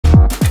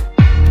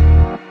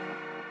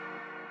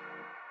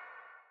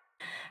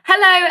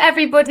Hello,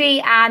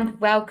 everybody,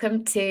 and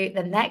welcome to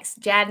the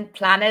NextGen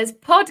Planners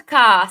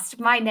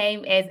podcast. My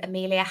name is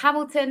Amelia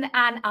Hamilton,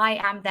 and I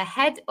am the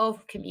head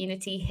of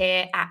community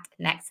here at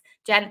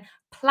NextGen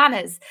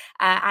Planners.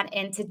 And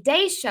in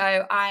today's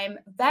show, I'm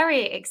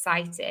very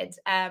excited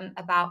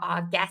about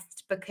our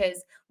guest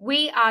because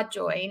we are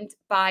joined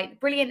by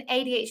brilliant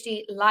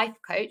ADHD life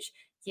coach,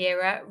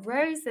 Yeara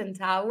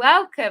Rosenthal.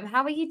 Welcome.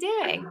 How are you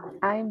doing?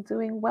 I'm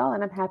doing well,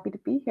 and I'm happy to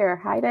be here.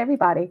 Hi to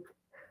everybody.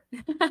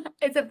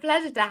 It's a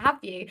pleasure to have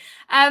you.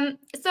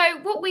 So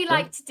what we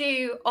like to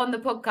do on the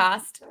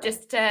podcast,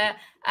 just to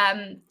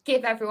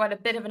give everyone a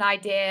bit of an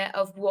idea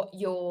of what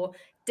your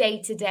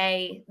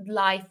day-to-day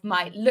life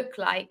might look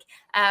like,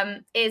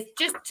 is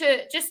just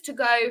to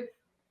go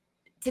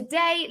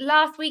today,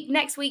 last week,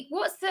 next week.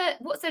 What's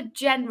a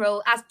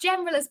general as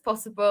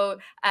possible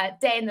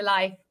day in the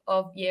life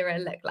of Yeara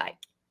look like?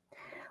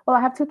 Well, I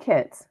have two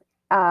kids,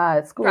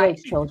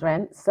 school-age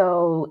children,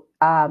 so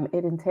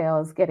it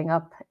entails getting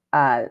up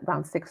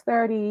around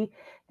 6:30,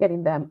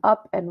 getting them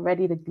up and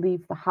ready to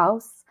leave the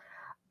house,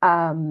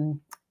 and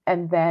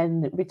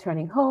then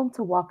returning home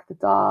to walk the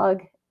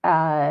dog.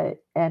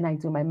 And I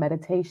do my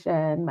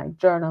meditation, my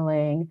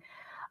journaling.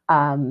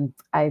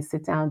 I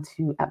sit down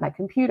at my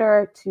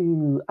computer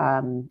to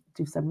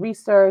do some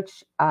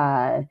research,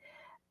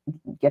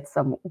 get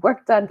some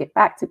work done, get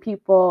back to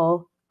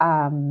people.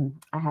 I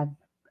have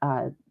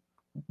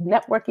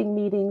networking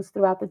meetings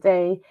throughout the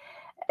day.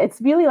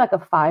 It's really like a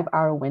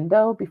 5-hour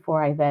window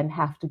before I then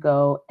have to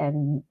go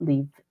and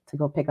leave to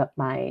go pick up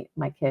my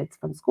kids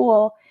from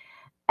school,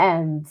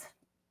 and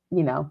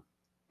dinner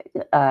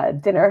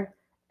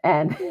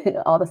and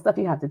all the stuff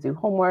you have to do,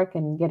 homework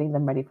and getting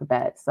them ready for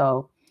bed.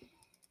 So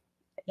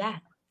yeah,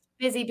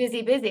 busy.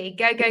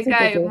 Go,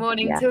 busy.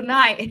 morning till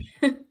night.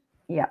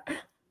 Yeah.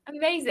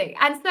 Amazing.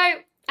 And so,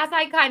 as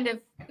I kind of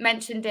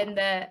mentioned in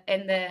the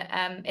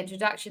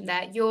introduction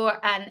there, you're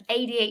an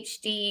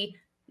ADHD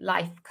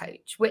life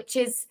coach, which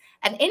is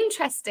an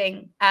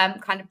interesting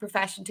kind of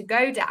profession to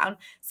go down.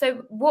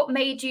 So what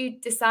made you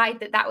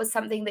decide that was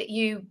something that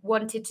you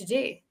wanted to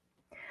do?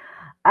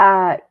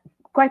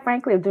 Quite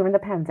frankly, during the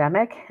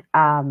pandemic,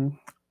 because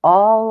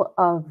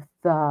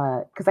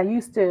I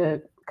used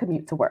to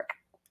commute to work,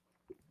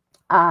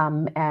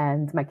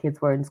 and my kids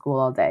were in school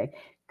all day.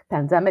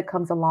 Pandemic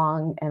comes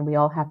along and we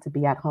all have to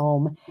be at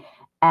home,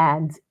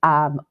 and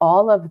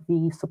all of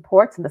the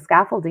supports and the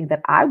scaffolding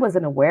that I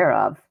wasn't aware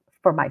of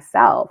for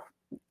myself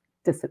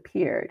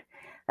disappeared.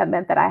 That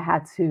meant that I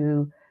had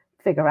to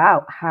figure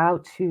out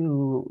how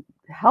to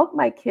help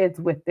my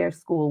kids with their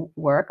school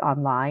work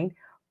online,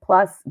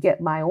 plus get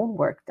my own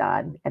work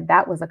done. And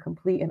that was a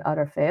complete and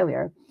utter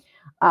failure.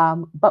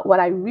 But what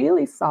I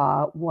really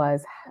saw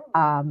was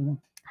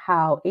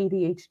how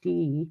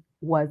ADHD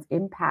was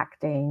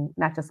impacting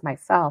not just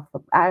myself,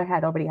 but I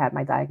had already had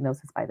my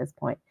diagnosis by this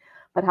point,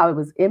 but how it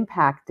was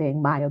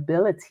impacting my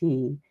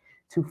ability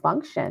to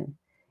function,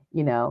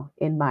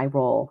 in my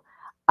role.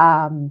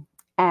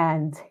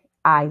 And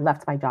I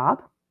left my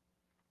job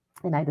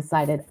and I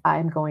decided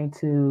I'm going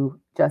to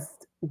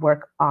just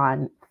work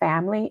on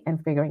family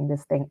and figuring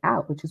this thing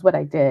out, which is what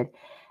I did.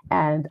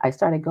 And I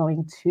started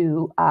going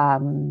to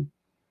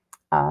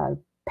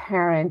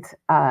parent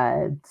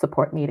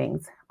support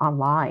meetings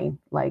online,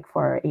 like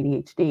for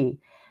ADHD,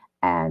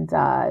 and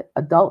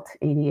adult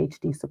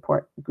ADHD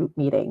support group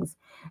meetings.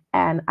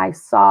 And I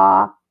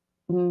saw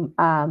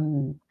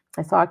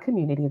a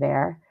community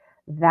there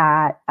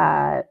that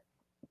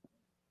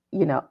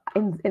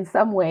in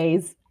some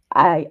ways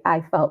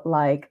I felt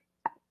like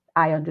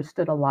I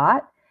understood a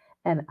lot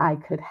and I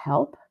could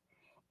help.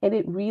 And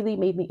it really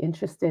made me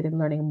interested in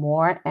learning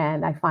more.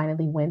 And I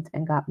finally went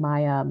and got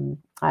my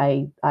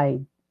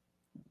I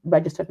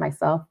registered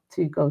myself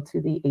to go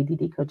to the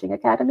ADD Coaching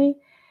Academy.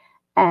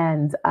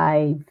 And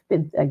I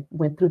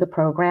went through the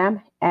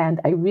program,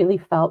 and I really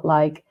felt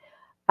like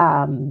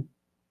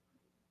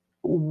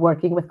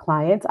working with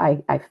clients,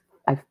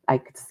 I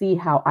could see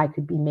how I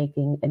could be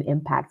making an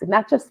impact, and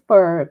not just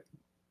for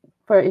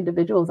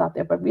individuals out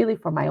there, but really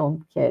for my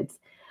own kids,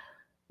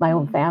 my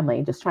own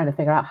family, just trying to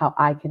figure out how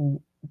I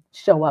can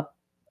show up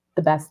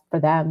the best for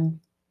them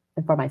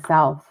and for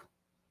myself,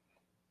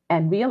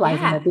 and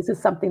realizing that this is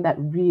something that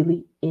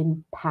really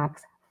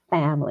impacts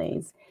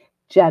families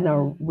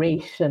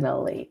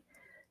generationally,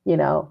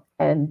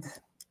 and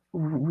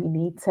we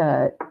need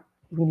to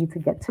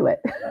get to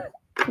it.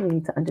 We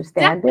need to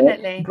understand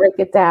it, break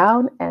it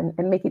down, and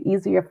make it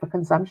easier for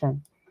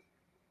consumption.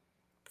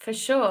 For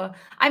sure.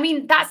 I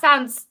mean, that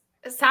sounds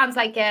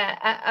like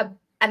an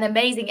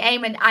amazing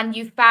aim, and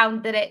you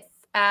found that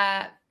it's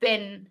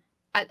been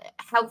a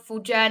helpful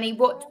journey.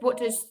 What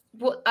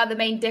are the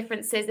main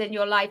differences in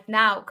your life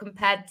now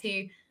compared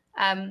to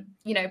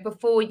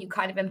before you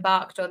kind of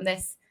embarked on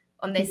this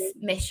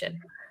mission?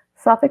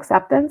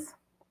 Self-acceptance,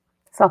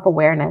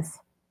 self-awareness,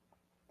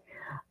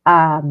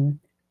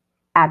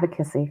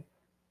 advocacy,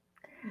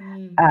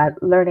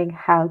 learning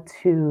how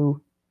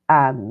to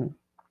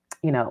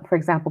for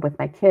example, with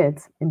my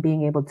kids, and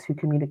being able to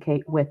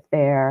communicate with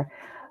their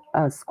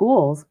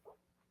schools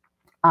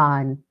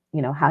on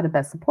how to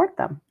best support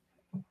them,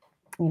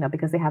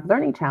 because they have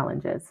learning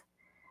challenges,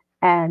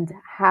 and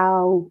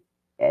how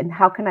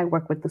can I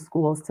work with the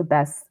schools to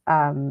best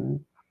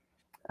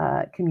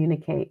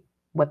communicate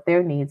what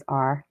their needs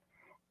are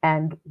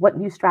and what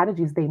new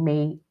strategies they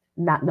may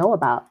not know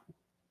about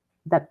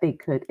that they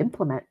could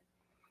implement,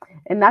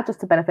 and not just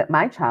to benefit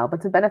my child,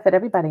 but to benefit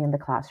everybody in the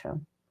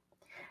classroom.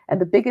 And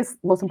the biggest,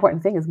 most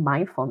important thing is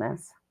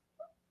mindfulness.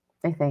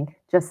 I think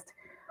just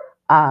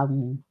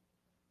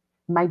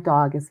my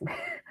dog is.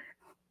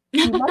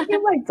 You might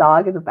hear my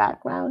dog in the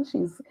background.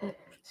 She's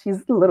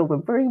a little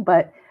whimpering,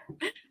 but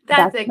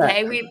that's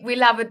okay. We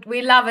love it.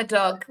 We love a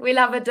dog. We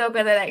love a dog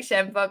on the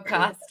NextGen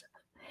podcast.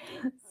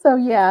 So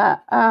yeah.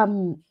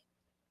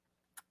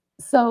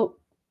 So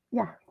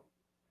yeah,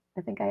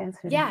 I think I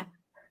answered. Yeah,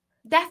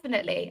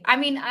 definitely. I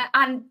mean,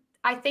 and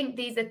I think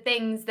these are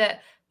things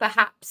that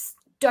perhaps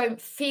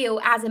don't feel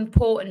as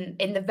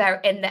important in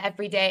the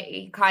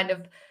everyday kind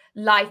of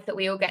life that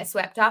we all get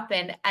swept up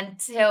in,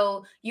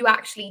 until you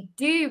actually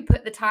do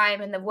put the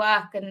time and the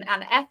work and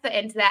effort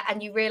into that,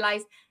 and you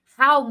realize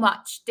how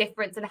much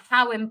difference and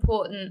how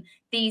important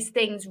these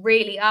things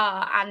really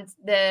are, and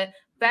the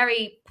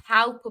very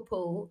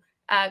palpable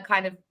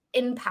kind of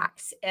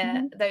impact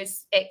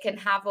those it can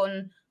have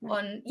on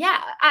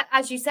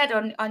as you said,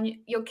 on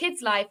your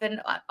kids' life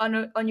and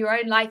on your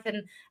own life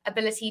and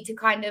ability to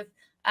kind of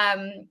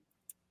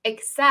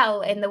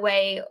excel in the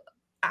way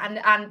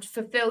and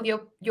fulfill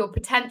your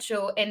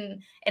potential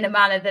in a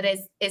manner that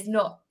is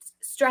not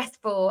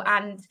stressful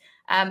and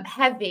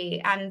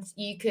heavy, and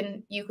you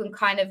can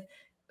kind of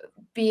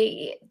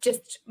be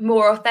just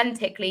more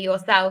authentically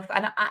yourself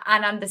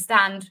and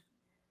understand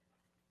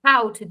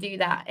how to do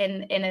that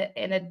in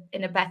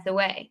a better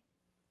way.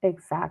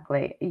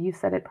 Exactly. You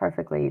said it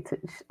perfectly,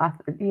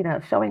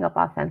 showing up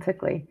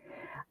authentically.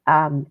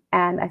 And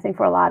I think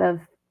for a lot of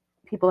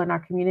people in our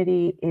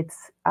community,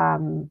 it's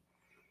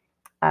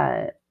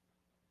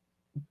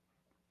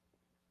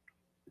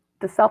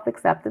the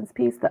self-acceptance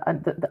piece,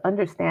 the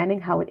understanding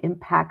how it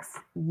impacts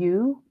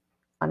you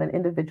on an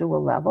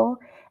individual level,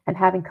 and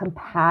having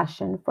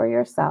compassion for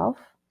yourself,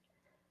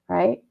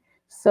 right?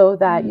 So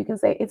that you can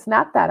say, it's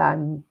not that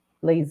I'm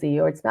lazy,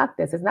 or it's not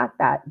this, it's not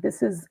that.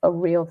 This is a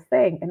real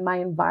thing. And my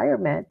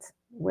environment,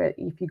 where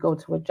if you go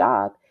to a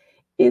job,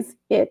 is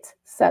it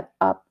set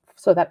up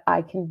so that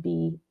I can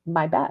be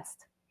my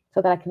best,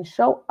 so that I can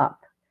show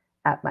up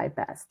at my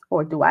best?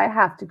 Or do I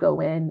have to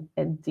go in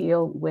and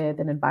deal with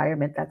an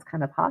environment that's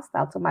kind of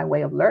hostile to my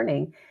way of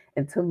learning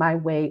and to my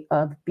way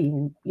of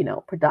being,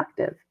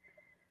 productive?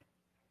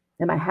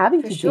 Am I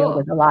having to deal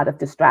with a lot of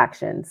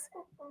distractions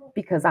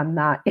because I'm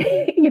not,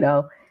 my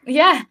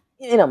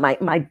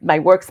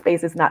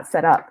workspace is not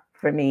set up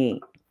for me,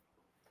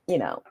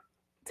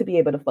 to be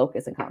able to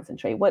focus and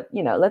concentrate?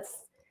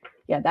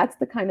 That's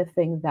the kind of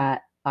thing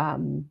that I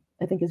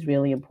think is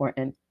really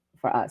important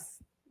for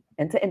us,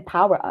 and to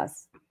empower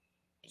us.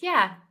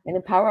 Yeah. And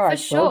empower our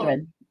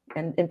children,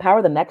 and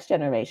empower the next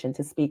generation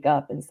to speak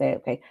up and say,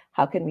 okay,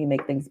 how can we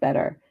make things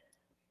better?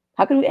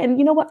 How can we, and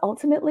you know what,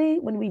 ultimately,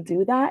 when we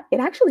do that, it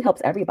actually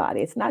helps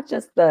everybody. It's not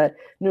just the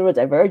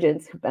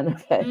neurodivergents who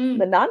benefit,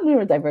 the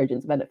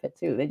non-neurodivergents benefit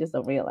too. They just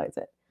don't realize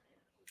it.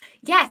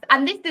 Yes,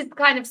 and this is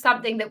kind of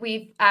something that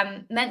we've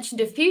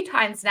mentioned a few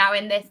times now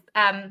in this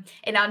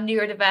in our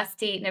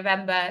Neurodiversity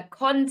November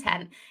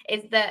content,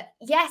 is that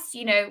yes,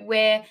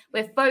 we're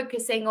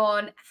focusing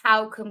on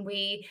how can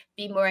we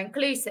be more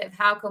inclusive,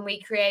 how can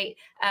we create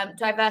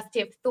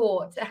diversity of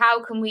thought,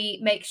 how can we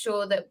make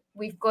sure that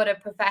we've got a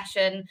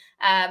profession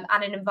and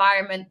an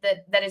environment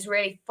that is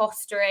really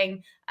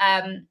fostering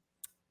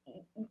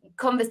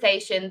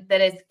conversation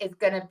that is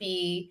going to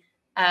be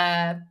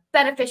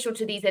beneficial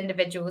to these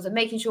individuals, and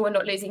making sure we're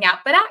not losing out.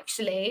 But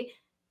actually,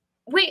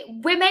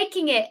 we're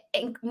making it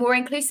more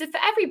inclusive for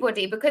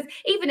everybody, because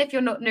even if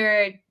you're not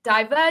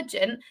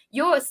neurodivergent,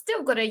 you're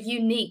still got a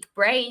unique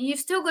brain, you've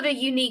still got a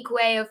unique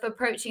way of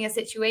approaching a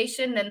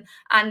situation,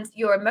 and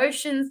your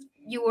emotions,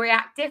 you will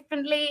react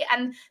differently.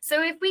 And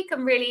so if we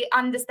can really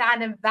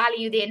understand and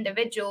value the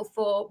individual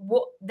for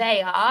what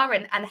they are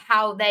and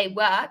how they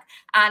work,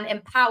 and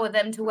empower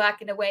them to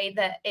work in a way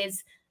that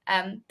is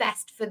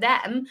best for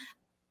them,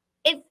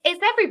 it's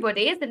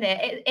everybody, isn't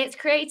it? It's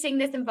creating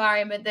this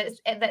environment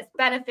that's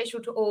beneficial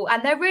to all,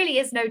 and there really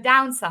is no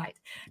downside.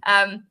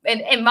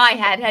 In my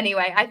head,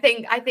 anyway, I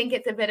think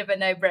it's a bit of a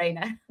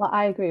no-brainer. Well,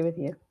 I agree with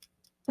you.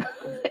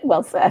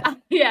 Well said.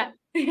 Yeah,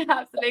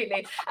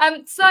 absolutely.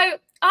 So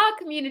our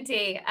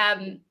community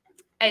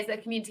is a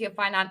community of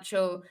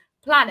financial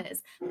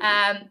planners,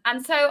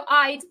 and so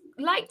I'd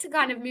like to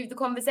kind of move the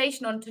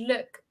conversation on to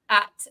look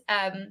at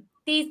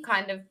these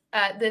kind of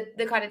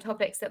the kind of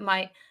topics that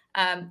might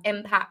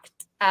impact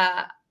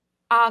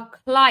our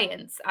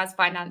clients as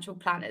financial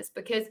planners.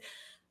 Because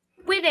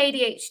with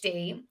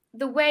ADHD,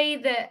 the way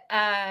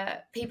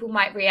that people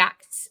might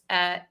react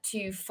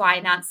to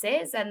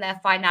finances and their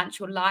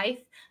financial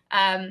life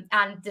and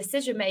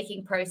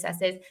decision-making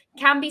processes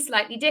can be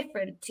slightly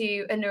different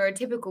to a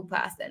neurotypical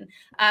person.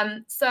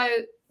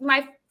 So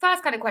my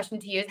first kind of question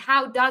to you is,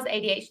 how does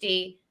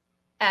ADHD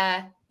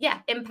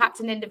impact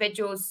an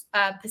individual's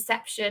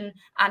perception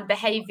and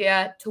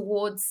behavior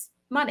towards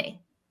money?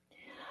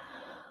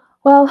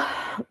 Well,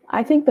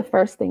 I think the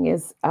first thing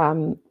is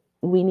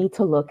we need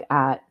to look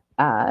at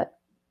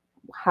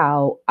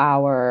how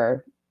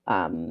our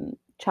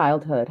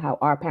childhood, how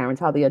our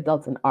parents, how the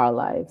adults in our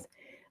lives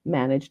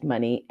managed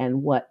money,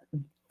 and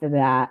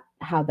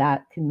how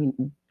that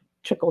can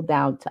trickle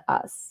down to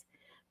us,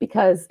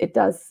 because it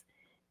does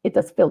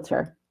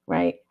filter,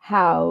 right?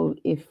 How,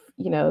 if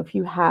you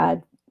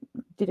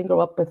didn't grow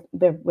up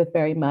with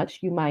very much,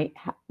 you might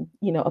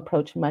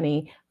approach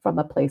money from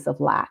a place of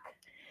lack,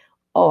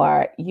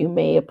 or you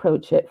may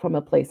approach it from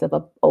a place of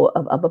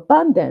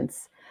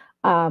abundance.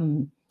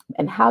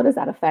 And how does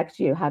that affect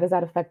you? How does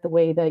that affect the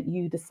way that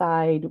you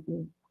decide,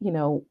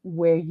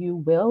 where you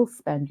will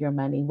spend your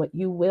money, what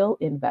you will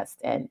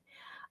invest in?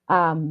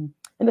 And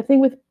the thing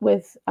with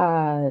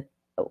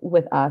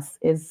us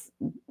is,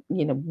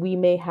 we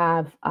may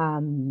have,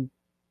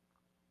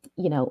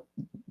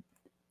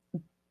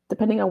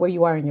 depending on where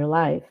you are in your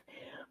life,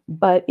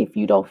 but if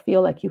you don't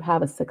feel like you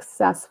have a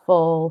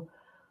successful,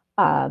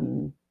 how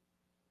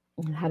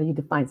do you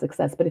define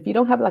success? But if you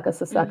don't have like a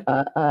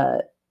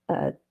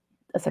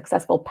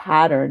successful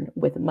pattern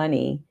with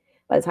money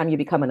by the time you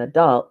become an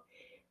adult,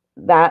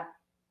 that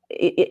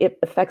it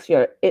affects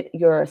your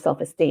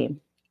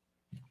self-esteem,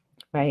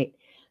 right?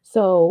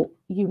 So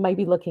you might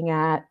be looking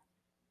at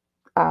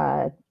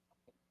your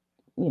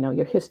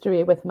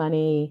history with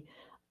money.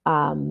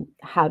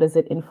 How does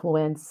it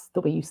influence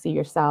the way you see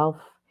yourself?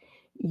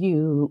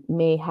 You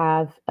may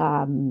have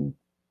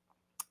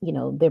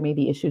there may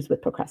be issues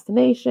with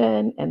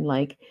procrastination, and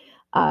like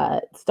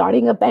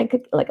starting a bank,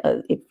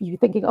 if you're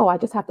thinking, oh, I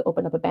just have to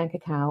open up a bank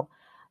account,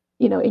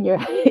 in your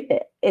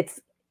it's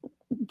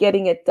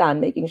getting it done,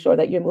 making sure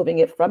that you're moving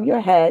it from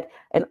your head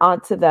and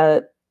onto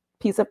the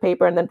piece of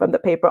paper, and then from the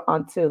paper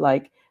onto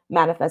like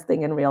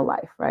manifesting in real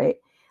life, right?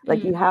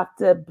 Like you have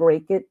to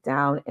break it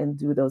down and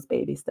do those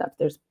baby steps.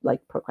 There's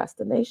like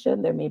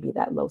procrastination, there may be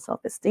that low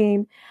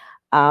self-esteem,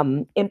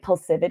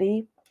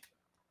 impulsivity,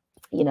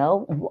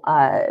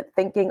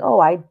 thinking,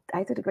 oh, I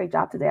did a great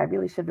job today, I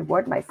really should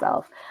reward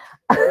myself.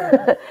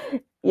 What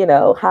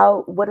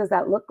does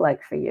that look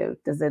like for you?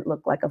 Does it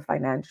look like a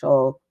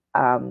financial,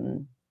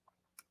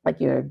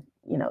 like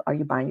are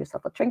you buying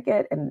yourself a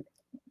trinket, and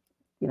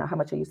how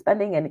much are you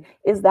spending, and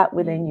is that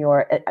within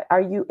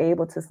are you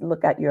able to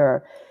look at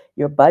your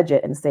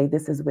budget and say,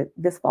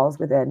 this falls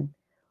within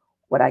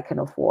what I can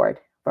afford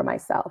for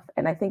myself?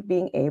 And I think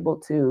being able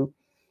to,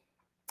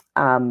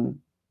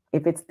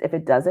 if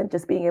it doesn't,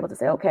 just being able to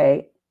say,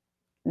 okay,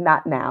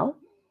 not now.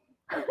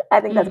 I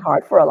think that's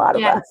hard for a lot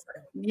of us.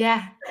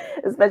 Yeah.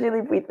 Especially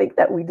if we think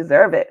that we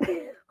deserve it.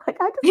 Like,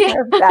 I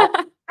deserve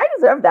that. I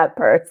deserve that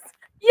purse.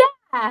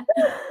 Yeah.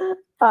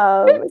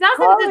 Who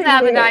doesn't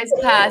deserve a nice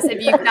purse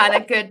if you've done a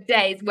good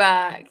day's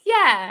work?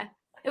 Yeah.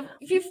 If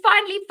you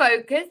finally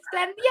focus,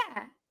 then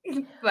yeah.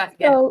 But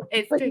yeah,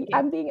 it's tricky.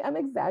 I'm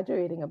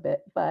exaggerating a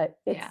bit, but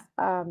it's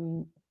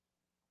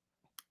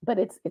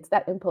it's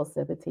that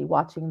impulsivity,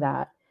 watching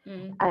that,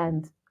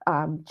 and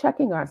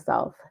checking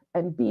ourselves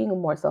and being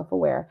more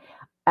self-aware.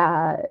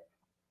 And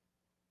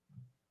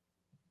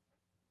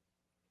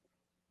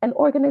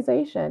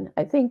organization.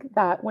 I think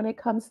that when it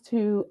comes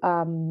to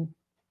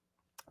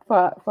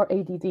for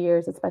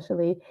ADDers,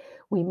 especially,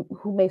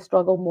 who may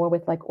struggle more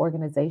with like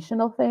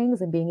organizational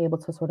things and being able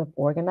to sort of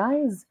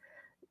organize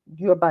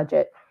your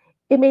budget,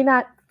 it may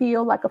not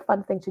feel like a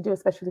fun thing to do,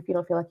 especially if you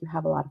don't feel like you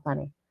have a lot of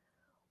money,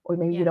 or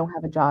maybe you don't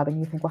have a job and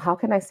you think, well, how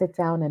can I sit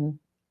down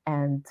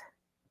and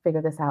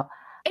figure this out?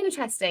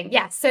 Interesting.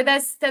 Yeah. So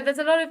there's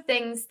a lot of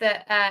things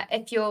that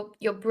if your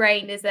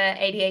brain is a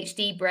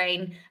ADHD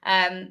brain,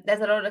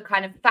 there's a lot of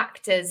kind of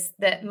factors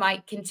that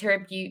might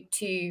contribute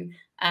to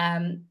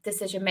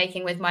decision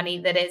making with money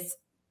that is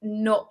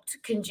not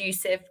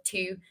conducive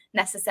to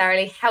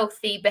necessarily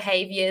healthy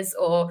behaviors,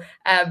 or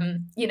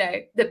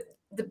the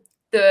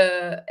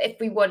if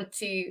we want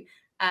to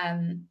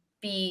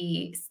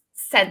be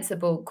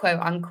sensible, quote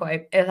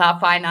unquote, with our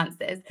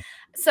finances.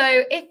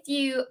 So if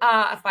you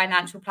are a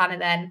financial planner,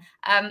 then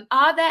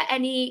are there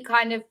any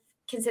kind of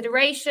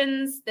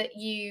considerations that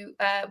you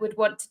would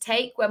want to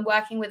take when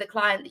working with a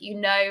client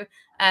that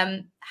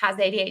has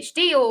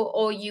ADHD,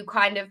 or you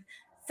kind of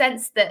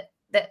sense that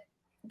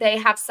they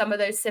have some of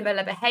those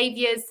similar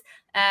behaviors?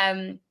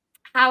 How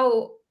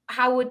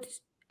would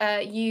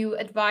you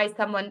advise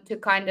someone to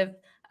kind of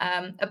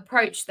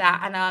approach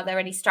that, and are there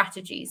any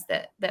strategies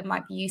that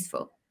might be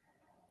useful?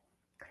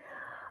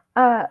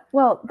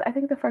 Well, I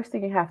think the first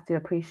thing you have to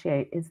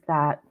appreciate is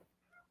that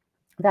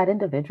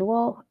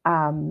individual,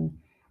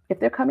 if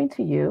they're coming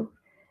to you,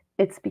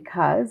 it's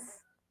because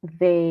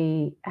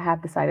they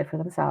have decided for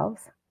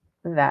themselves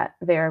that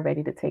they're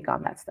ready to take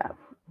on that step.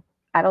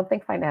 I don't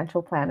think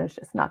financial planners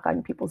just knock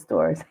on people's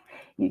doors.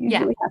 You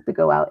usually have to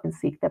go out and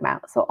seek them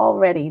out. So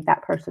already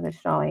that person is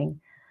showing,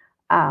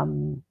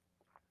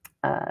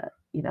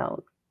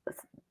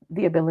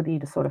 the ability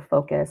to sort of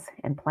focus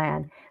and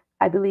plan.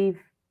 I believe,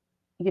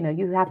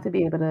 you have to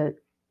be able to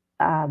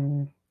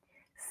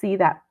see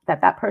that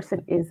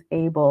person is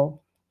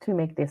able to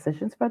make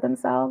decisions for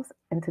themselves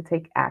and to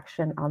take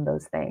action on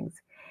those things.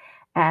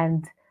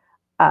 And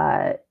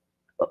uh,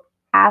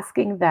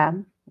 asking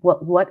them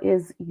what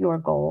is your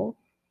goal,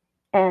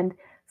 and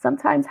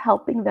sometimes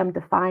helping them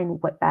define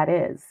what that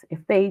is if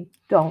they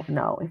don't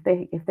know,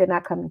 if they're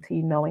not coming to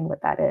you knowing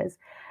what that is.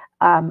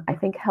 I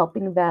think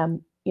helping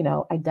them,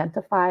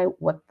 identify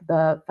what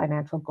the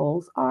financial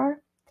goals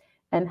are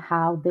and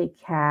how they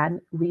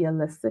can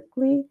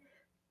realistically,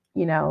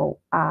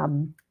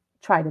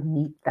 try to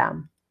meet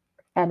them,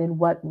 and in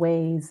what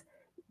ways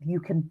you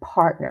can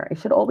partner. It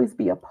should always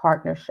be a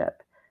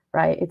partnership,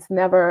 right? It's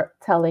never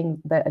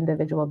telling the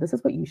individual, this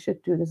is what you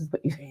should do, this is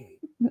what you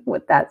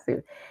what that's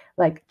do.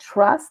 Like,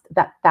 trust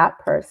that that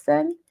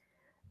person,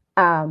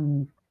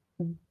 um,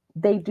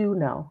 they do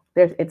know.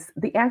 It's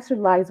the answer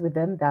lies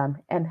within them,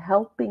 and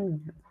helping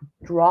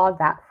draw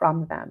that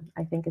from them,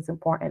 I think, is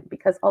important,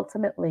 because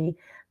ultimately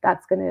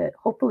that's going to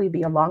hopefully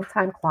be a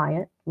long-term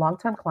client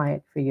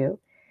for you,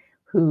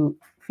 who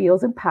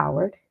feels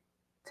empowered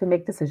to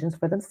make decisions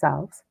for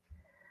themselves,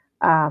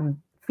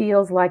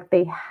 feels like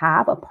they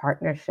have a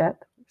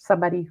partnership,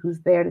 somebody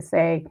who's there to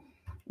say,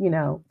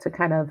 to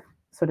kind of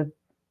sort of,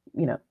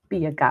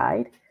 be a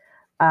guide.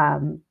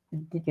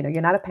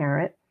 You're not a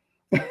parent,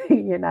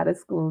 you're not a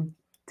school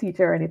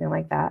teacher or anything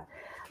like that.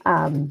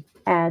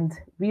 And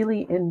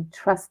really in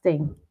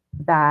trusting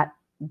that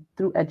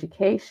through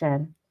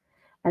education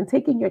and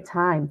taking your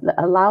time,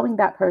 allowing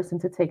that person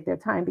to take their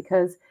time,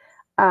 because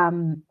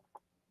um,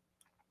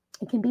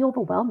 it can be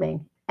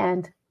overwhelming.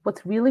 And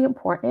what's really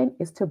important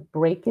is to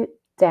break it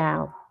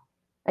down.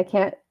 I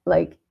can't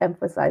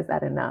emphasize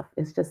that enough.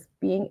 It's just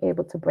being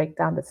able to break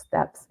down the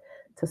steps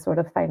to sort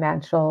of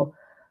financial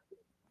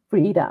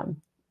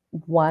freedom,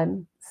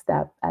 one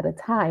step at a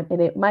time.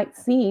 And it might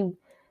seem,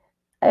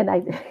 and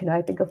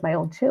I think of my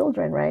own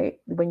children, right?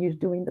 When you're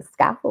doing the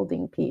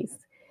scaffolding piece,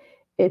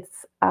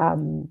 it's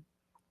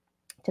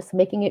just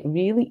making it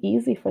really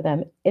easy for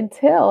them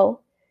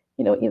until,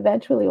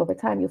 eventually over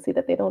time, you'll see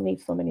that they don't need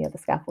so many of the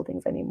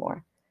scaffoldings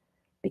anymore,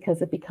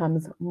 because it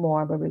becomes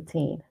more of a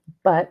routine.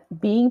 But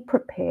being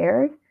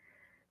prepared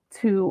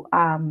to,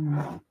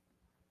 I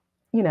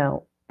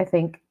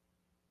think,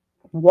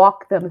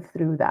 walk them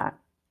through that,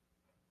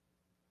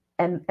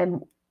 and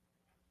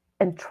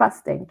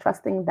trusting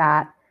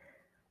that,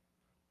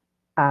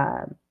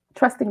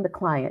 trusting the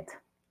client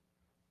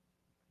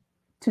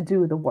to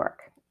do the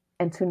work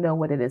and to know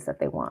what it is that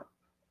they want.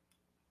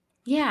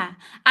 Yeah.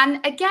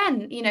 And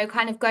again,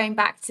 kind of going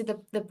back to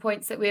the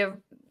points that we were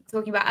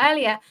talking about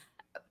earlier,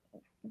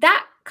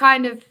 that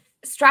kind of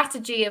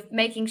strategy of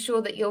making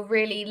sure that you're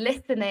really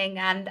listening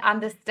and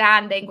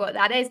understanding what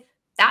that is,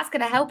 that's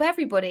going to help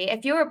everybody.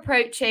 If you're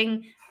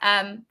approaching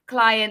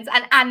clients,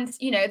 and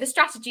the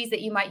strategies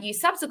that you might use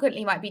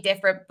subsequently might be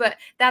different, but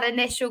that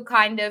initial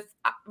kind of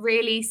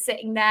really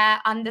sitting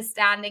there,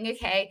 understanding,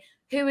 okay,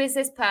 who is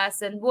this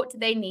person? What do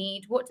they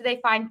need? What do they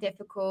find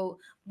difficult?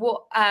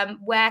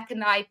 Where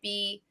can I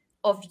be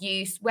of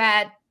use?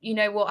 Where,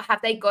 what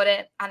have they got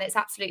it and it's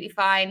absolutely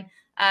fine.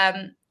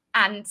 And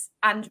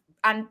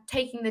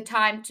taking the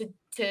time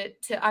to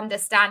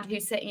understand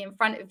who's sitting in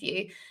front of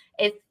you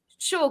is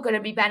sure going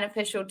to be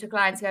beneficial to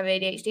clients who have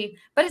ADHD,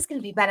 but it's going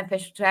to be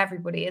beneficial to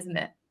everybody, isn't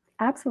it?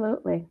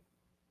 Absolutely.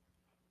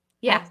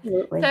 Yeah.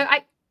 Absolutely. So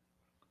I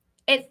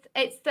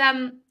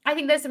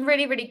think there's some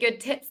really, really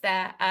good tips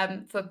there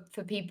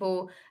for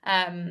people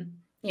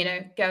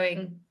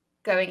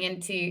going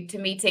into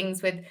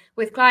meetings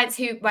with clients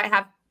who might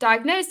have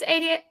diagnosed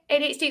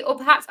ADHD or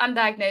perhaps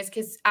undiagnosed,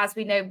 because as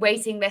we know,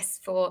 waiting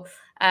lists for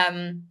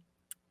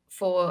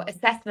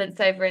assessments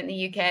over in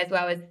the UK as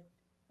well is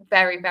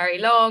very, very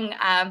long,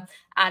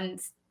 and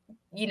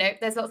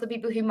there's lots of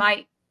people who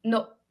might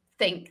not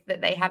think that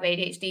they have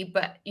ADHD,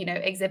 but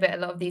exhibit a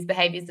lot of these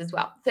behaviors as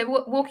well. So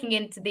walking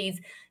into these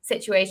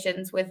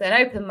situations with an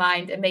open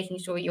mind and making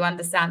sure you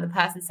understand the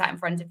person sat in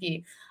front of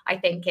you, I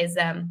think is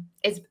a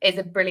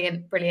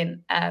brilliant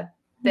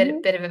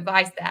bit of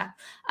advice there.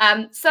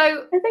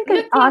 So I think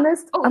an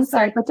honest, I'm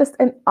sorry, but just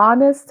an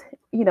honest,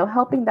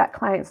 helping that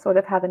client sort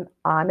of have an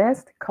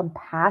honest,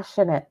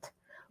 compassionate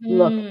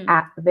look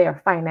at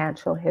their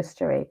financial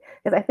history.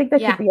 Because I think there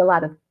could be a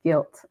lot of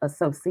guilt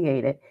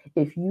associated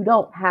if you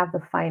don't have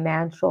the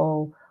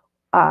financial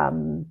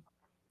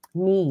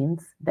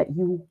means that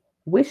you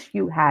wish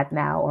you had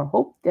now or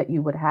hope that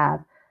you would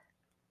have.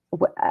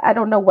 I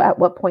don't know at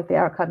what point they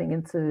are coming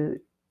into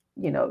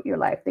your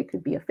life. They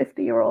could be a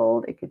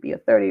 50-year-old, it could be a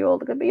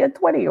 30-year-old, it could be a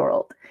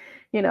 20-year-old.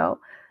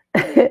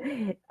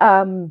 If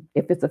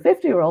it's a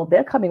 50-year-old,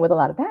 they're coming with a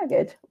lot of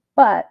baggage,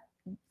 but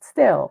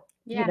still,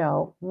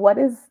 what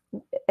is,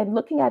 and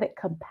looking at it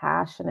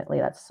compassionately,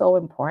 that's so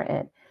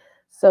important,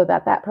 so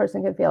that that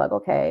person can feel like,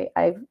 okay,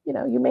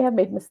 you may have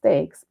made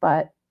mistakes,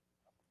 but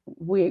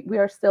we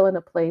are still in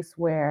a place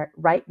where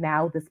right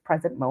now, this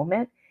present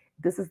moment,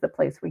 this is the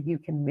place where you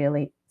can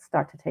really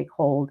start to take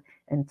hold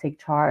and take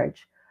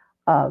charge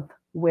of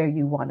where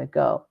you want to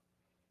go.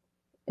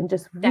 and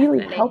just really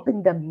Definitely.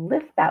 helping them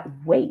lift that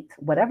weight,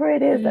 whatever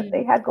it is that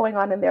they had going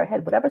on in their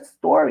head, whatever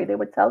story they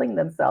were telling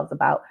themselves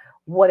about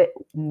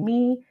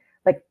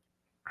like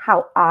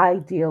how I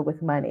deal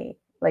with money.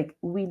 Like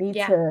we need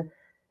to,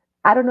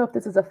 I don't know if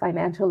this is a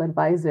financial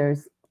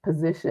advisor's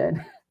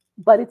position,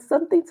 but it's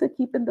something to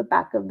keep in the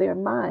back of their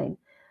mind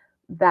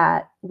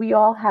that we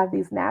all have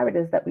these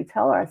narratives that we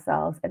tell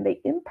ourselves and they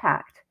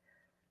impact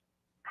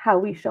how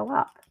we show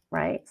up,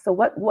 right? So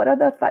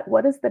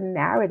what is the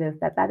narrative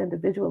that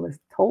individual has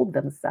told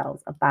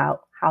themselves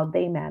about how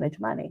they manage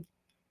money?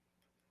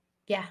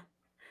 Yeah,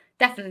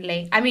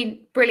 definitely. I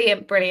mean,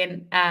 brilliant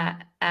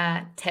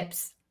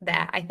tips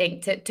there, I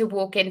think, to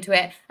walk into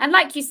it. And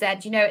like you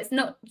said, it's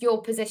not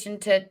your position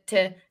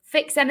to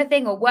fix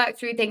anything or work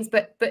through things,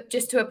 but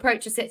just to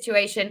approach a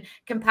situation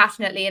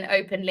compassionately and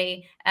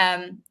openly,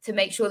 to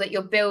make sure that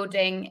you're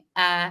building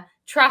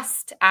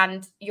trust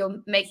and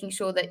you're making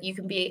sure that you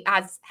can be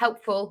as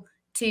helpful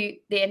to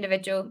the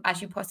individual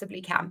as you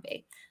possibly can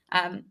be,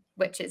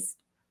 which is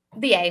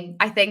the aim,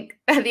 I think,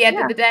 at the end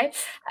of the day.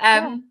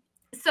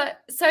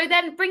 So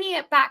then bringing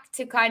it back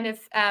to kind of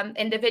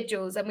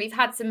individuals, and we've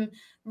had some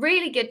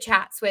really good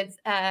chats with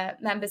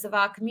members of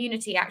our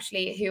community,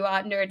 actually, who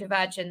are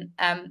neurodivergent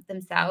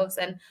themselves,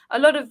 and a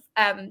lot of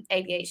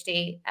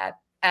ADHD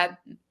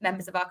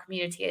members of our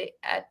community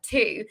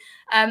too.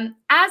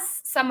 As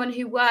someone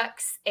who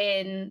works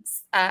in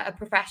a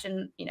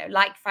profession,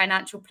 like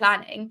financial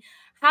planning,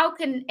 how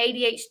can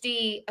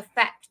ADHD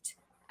affect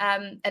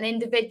an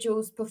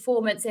individual's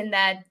performance in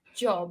their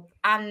job?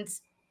 And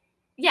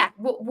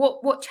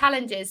what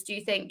challenges do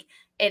you think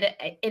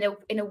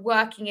in a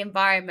working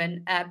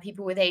environment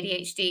people with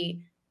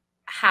ADHD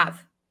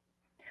have?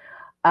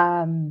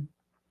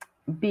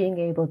 Being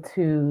able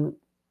to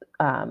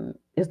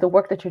is the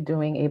work that you're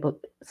doing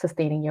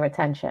sustaining your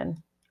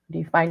attention? Do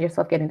you find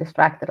yourself getting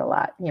distracted a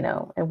lot?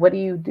 And what do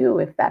you do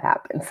if that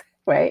happens?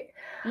 Right.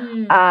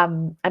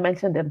 I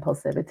mentioned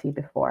impulsivity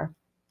before.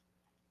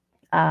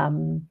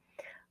 And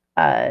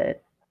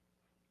that,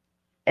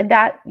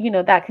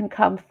 that can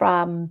come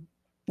from,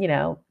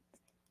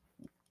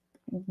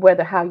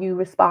 how you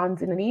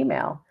respond in an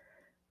email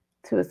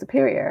to a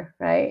superior,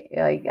 right?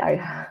 Like,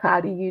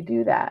 how do you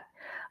do that?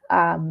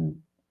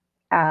 Time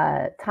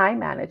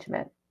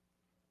management.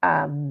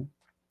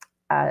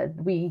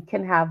 We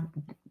can have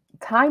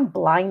time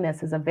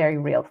blindness is a very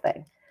real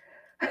thing,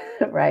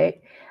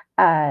 right?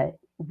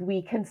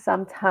 We can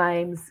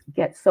sometimes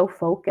get so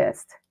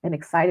focused and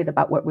excited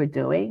about what we're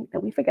doing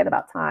that we forget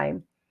about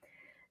time.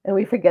 And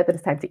we forget that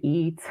it's time to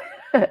eat.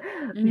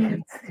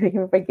 We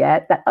can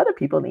forget that other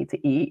people need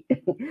to eat.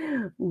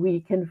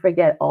 We can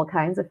forget all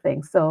kinds of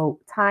things. So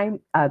time,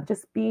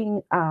 just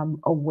being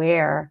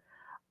aware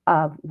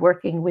of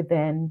working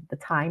within the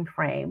time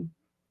frame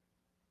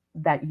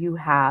that you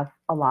have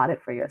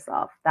allotted for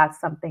yourself. That's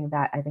something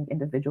that I think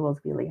individuals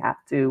really have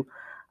to,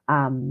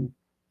 kind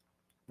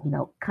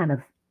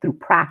of through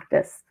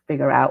practice,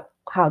 figure out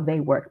how they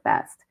work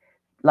best.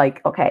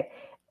 Like, okay,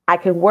 I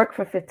can work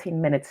for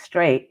 15 minutes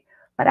straight,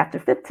 but after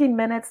 15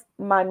 minutes,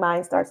 my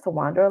mind starts to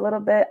wander a little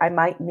bit. I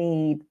might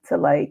need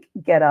to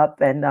get up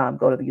and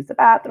go to use the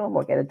bathroom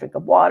or get a drink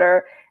of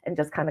water and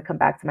just kind of come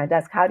back to my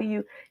desk. How do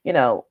you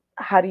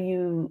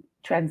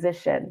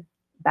transition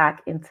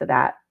back into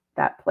that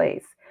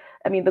place?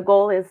 I mean, the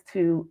goal is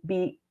to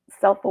be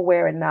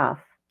self-aware enough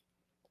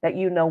that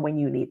when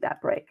you need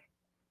that break.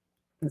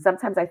 And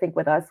sometimes I think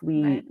with us,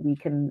 we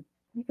can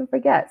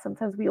forget.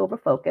 Sometimes we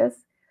overfocus,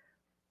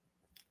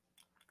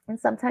 and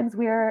sometimes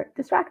we're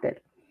distracted.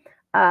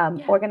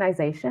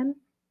 Organization.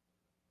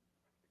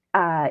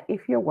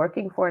 If you're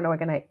working for an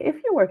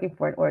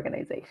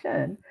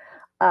organization,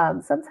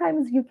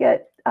 sometimes you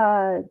get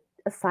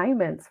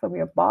assignments from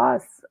your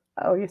boss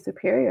or your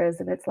superiors,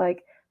 and it's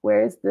like,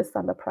 where is this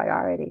on the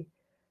priority,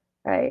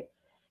 right?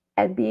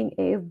 And being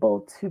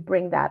able to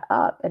bring that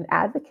up and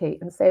advocate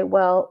and say,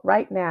 well,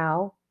 right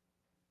now,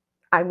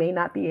 I may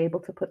not be able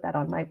to put that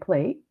on my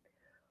plate,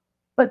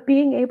 but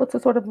being able to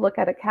sort of look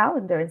at a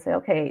calendar and say,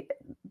 okay,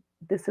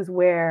 this is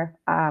where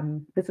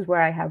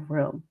I have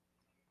room,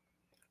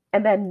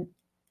 and then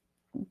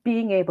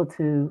being able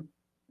to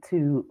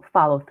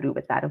follow through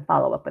with that and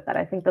follow up with that.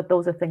 I think that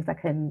those are things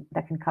that can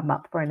come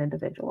up for an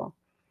individual.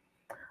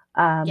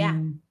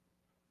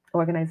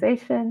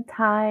 Organization,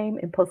 time,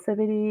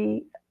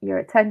 impulsivity, your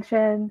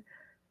attention.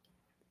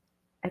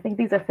 I think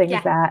these are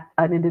things that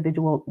an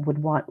individual would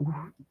want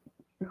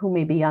who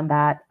may be on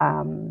that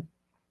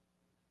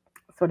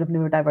sort of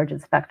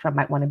neurodivergent spectrum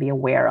might want to be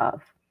aware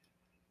of.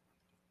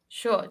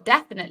 Sure,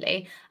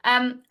 definitely.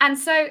 And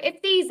so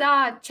if these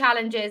are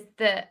challenges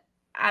that,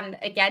 and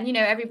again,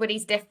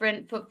 everybody's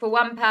different. For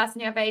one person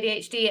who have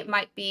ADHD, it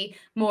might be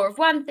more of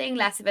one thing,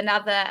 less of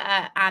another.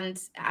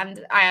 And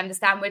I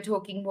understand we're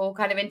talking more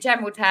kind of in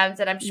general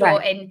terms, and I'm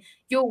sure in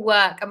your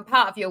work, and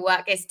part of your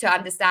work is to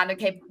understand,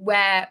 okay,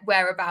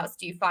 whereabouts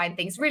do you find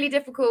things really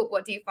difficult?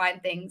 What do you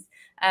find things,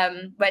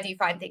 where do you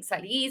find things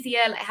slightly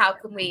easier? Like, how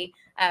can we,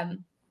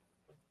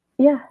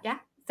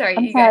 Sorry,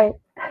 I'm you sorry. go.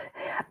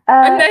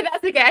 No,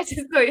 that's okay. I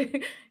just thought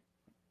you...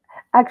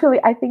 Actually,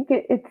 I think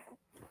it's,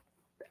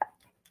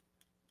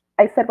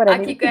 I said what I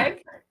needed keep going?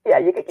 to. Yeah,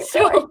 you can keep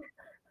going.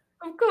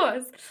 Of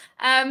course.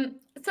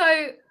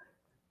 So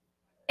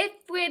if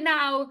we're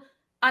now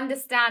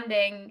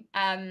understanding,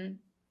 some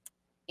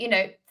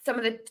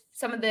of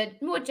the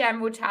more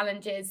general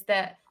challenges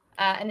that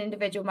an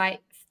individual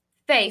might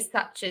face,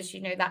 such as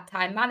that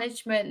time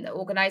management, the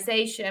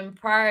organization,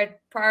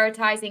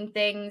 prioritizing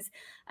things,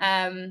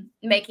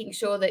 making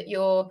sure that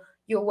you're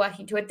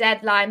working to a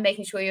deadline,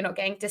 making sure you're not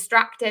getting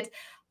distracted.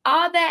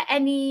 Are there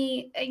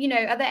any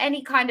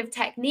kind of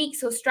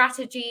techniques or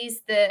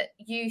strategies that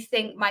you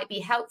think might be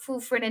helpful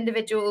for an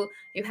individual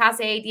who has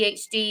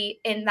ADHD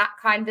in that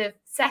kind of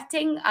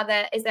setting?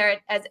 Is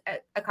there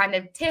a kind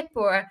of tip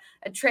or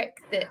a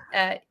trick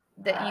that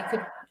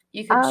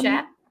you could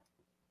share?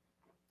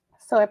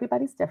 So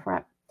everybody's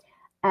different,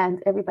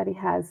 and everybody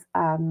has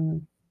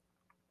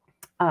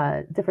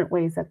different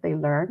ways that they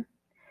learn,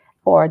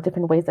 or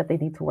different ways that they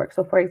need to work.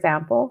 So, for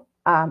example,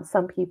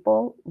 some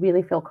people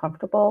really feel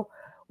comfortable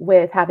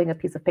with having a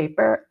piece of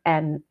paper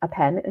and a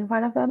pen in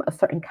front of them, a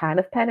certain kind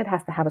of pen. It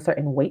has to have a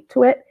certain weight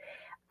to it.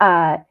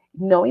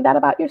 Knowing that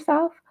about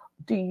yourself,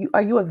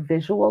 are you a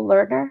visual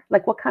learner?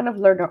 Like, what kind of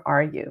learner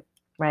are you,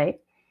 right?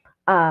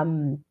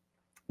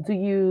 Do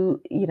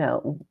you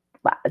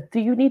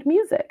need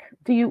music?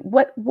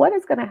 What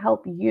is going to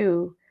help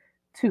you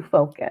to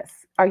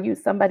focus? Are you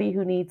somebody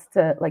who needs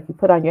to, like, you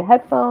put on your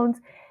headphones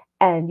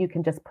and you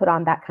can just put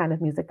on that kind of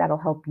music that'll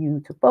help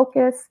you to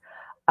focus?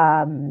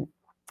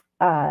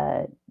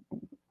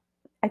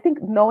 I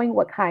think knowing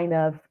what kind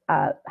of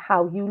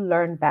how you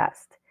learn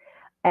best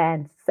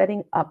and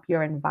setting up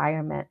your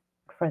environment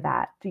for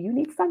that. Do you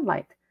need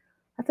sunlight?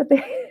 That's a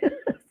big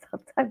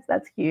sometimes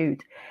that's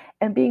huge.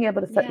 And being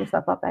able to set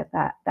yourself up at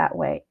that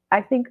way.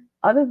 I think,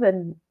 other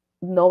than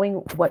knowing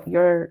what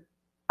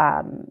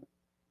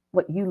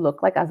what you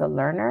look like as a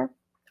learner,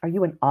 are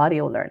you an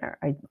audio learner?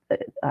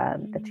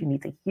 That you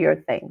need to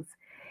hear things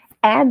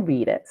and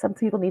read it. Some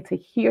people need to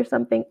hear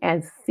something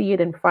and see it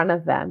in front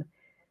of them.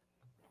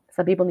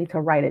 Some people need to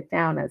write it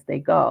down as they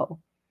go.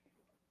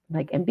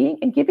 And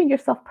giving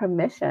yourself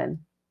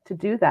permission to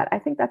do that. I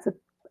think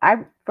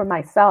for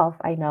myself,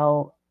 I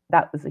know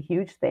that was a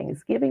huge thing,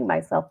 is giving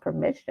myself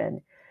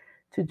permission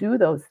to do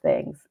those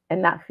things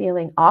and not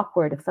feeling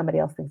awkward if somebody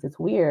else thinks it's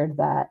weird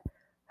that,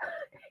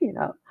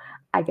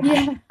 I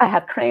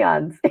have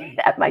crayons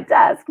at my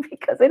desk,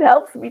 because it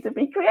helps me to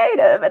be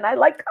creative, and I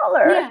like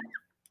color. Yeah.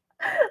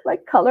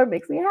 Like, color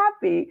makes me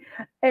happy,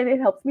 and it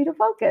helps me to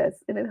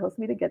focus, and it helps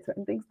me to get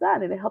certain things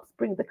done, and it helps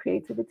bring the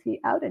creativity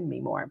out in me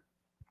more.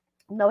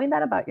 Knowing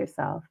that about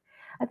yourself.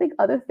 I think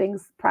other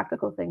things,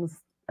 practical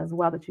things as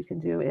well, that you can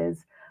do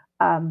is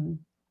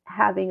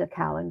having a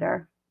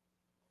calendar,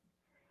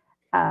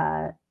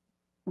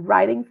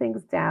 writing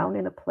things down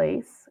in a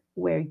place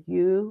where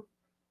you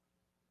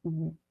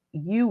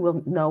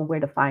will know where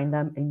to find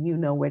them, and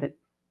where to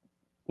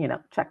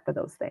check for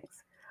those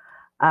things,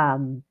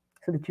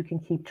 so that you can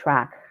keep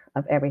track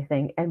of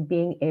everything, and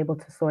being able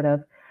to sort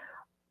of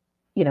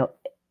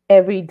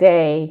every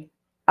day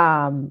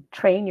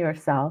train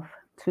yourself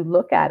to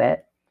look at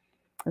it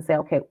and say,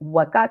 okay,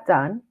 what got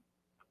done,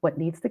 what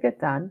needs to get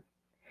done,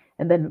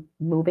 and then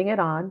moving it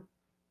on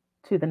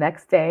to the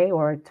next day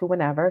or to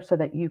whenever, so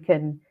that you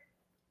can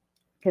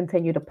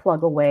continue to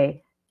plug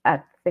away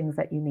at things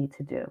that you need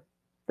to do.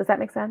 Does that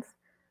make sense?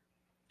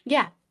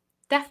 Yeah,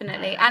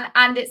 definitely.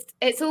 And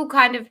it's all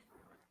kind of,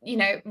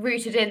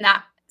 rooted in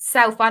that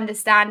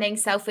self-understanding,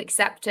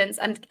 self-acceptance,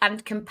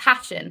 and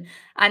compassion.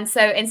 And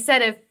so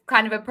instead of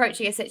kind of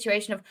approaching a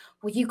situation of,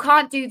 well, you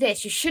can't do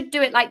this, you should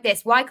do it like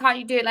this, why can't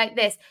you do it like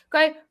this,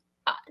 go,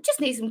 I just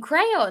need some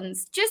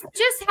crayons, just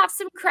have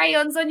some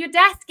crayons on your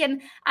desk,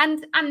 and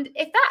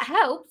if that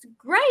helps,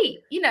 great.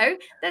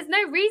 There's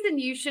no reason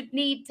you should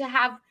need to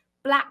have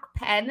black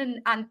pen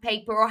and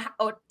paper,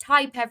 or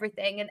type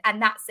everything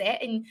and that's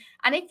it. And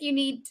if you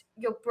need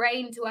your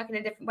brain to work in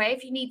a different way,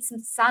 if you need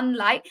some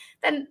sunlight,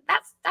 then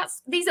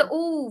these are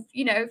all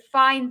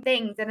fine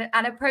things,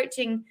 and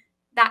approaching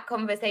that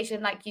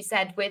conversation, like you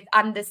said, with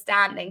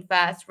understanding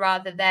first,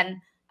 rather than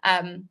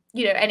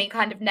any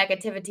kind of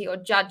negativity or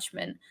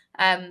judgment,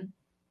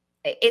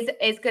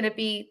 is going to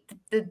be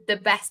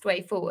the best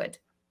way forward.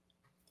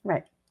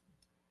 Right.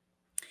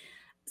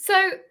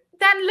 So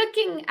then,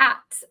 looking at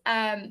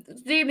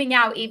zooming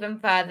out even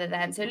further,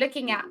 so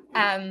looking at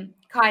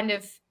kind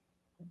of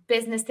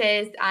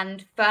businesses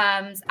and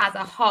firms as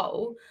a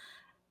whole,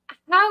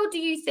 how do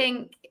you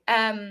think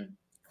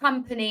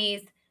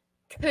companies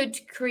could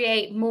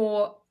create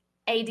more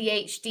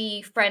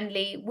ADHD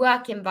friendly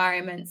work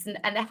environments,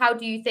 and how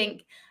do you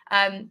think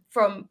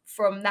from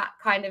that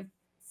kind of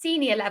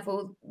senior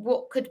level,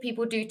 what could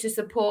people do to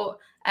support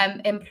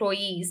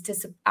employees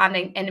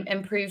and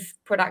improve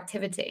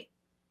productivity?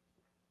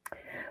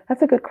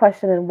 That's a good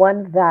question, and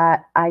one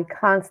that I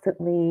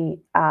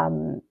constantly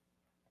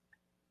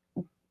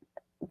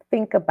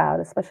think about,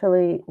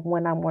 especially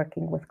when I'm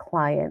working with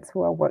clients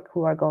who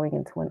are going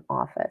into an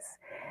office.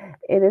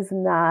 It is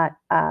not.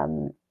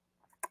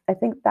 I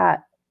think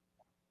that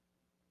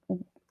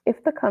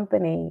if the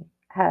company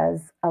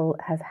has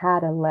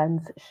had a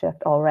lens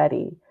shift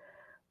already,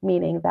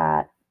 meaning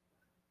that,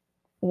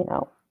 you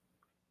know,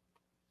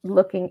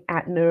 looking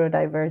at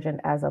neurodivergent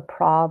as a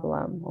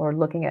problem, or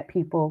looking at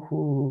people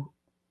who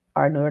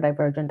are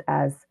neurodivergent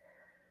as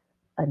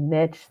a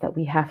niche that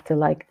we have to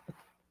like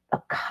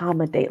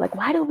accommodate. Like,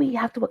 why do we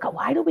have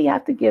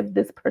to give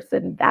this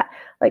person that?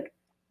 Like,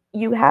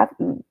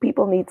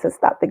 people need to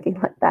stop thinking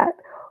like that.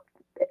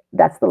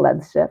 That's the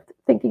lens shift,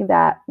 thinking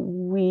that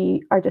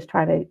we are just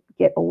trying to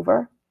get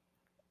over,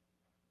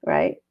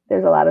 right?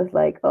 There's a lot of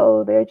like,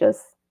 oh, they're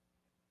just,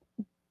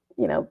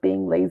 you know,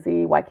 being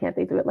lazy. Why can't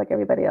they do it like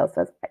everybody else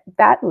does?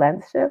 That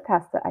lens shift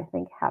has to, I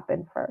think,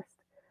 happen first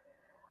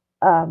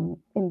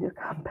in the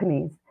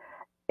companies,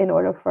 in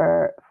order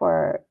for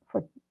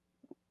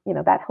you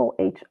know, that whole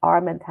HR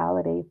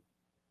mentality,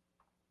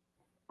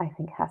 I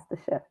think, has to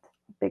shift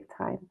big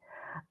time.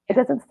 It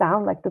doesn't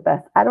sound like the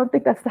best. I don't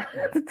think that's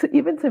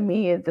even to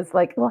me. It's just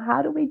like, well,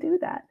 how do we do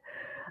that?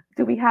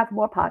 Do we have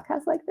more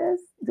podcasts like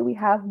this? Do we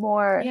have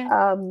more,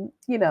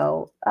 you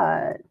know,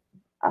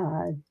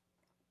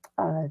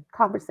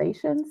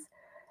 conversations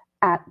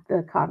at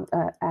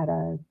at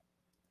a,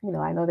 you know,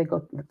 I know they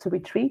go to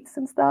retreats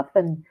and stuff,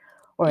 and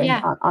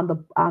on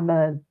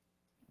the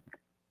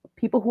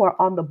people who are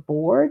on the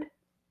board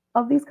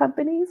of these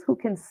companies, who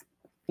can,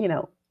 you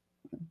know,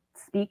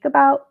 speak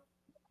about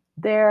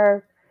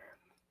their,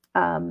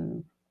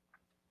 you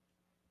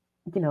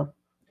know,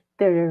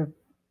 their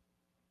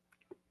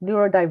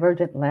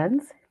neurodivergent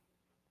lens,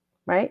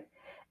 right?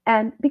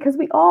 And because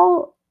we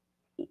all,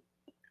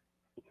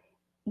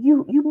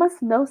 you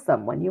must know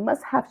someone, you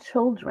must have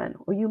children,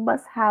 or you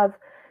must have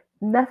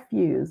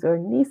nephews or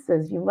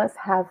nieces, you must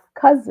have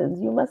cousins,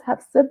 you must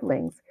have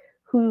siblings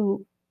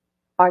who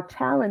are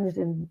challenged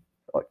in,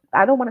 or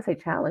I don't want to say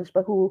challenged,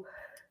 but who,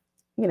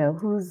 you know,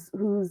 whose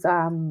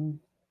you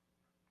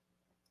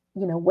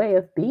know, way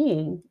of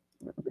being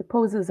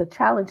poses a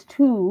challenge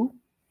to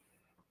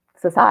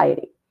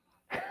society.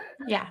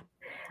 Yeah.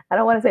 I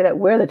don't want to say that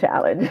we're the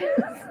challenge.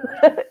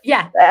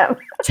 Yeah.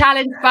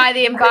 Challenged by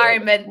the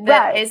environment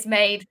that is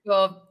made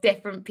for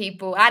different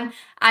people. And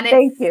it's,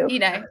 thank you. You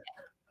know,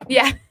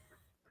 yeah.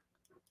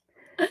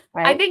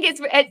 Right? I think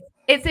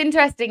it's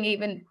interesting,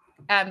 even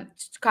to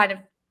kind of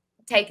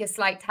take a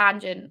slight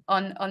tangent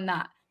on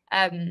that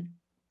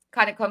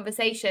kind of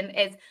conversation,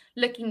 is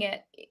looking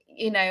at,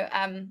 you know,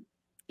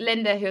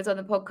 Linda, who was on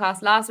the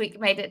podcast last week,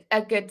 made it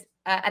a good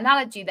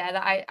analogy there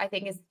that I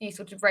think is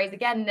useful to raise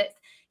again. That,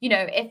 you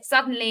know, if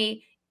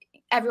suddenly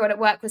everyone at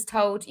work was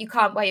told you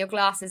can't wear your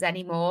glasses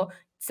anymore,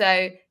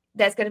 so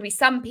there's going to be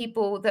some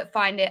people that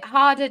find it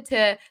harder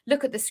to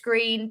look at the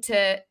screen,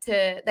 they're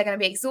going to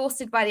be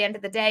exhausted by the end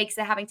of the day because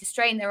they're having to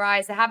strain their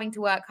eyes, they're having to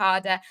work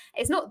harder.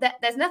 It's not that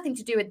there's nothing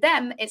to do with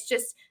them, it's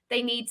just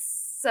they need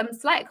some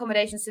slight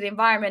accommodations to the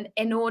environment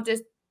in order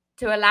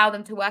to allow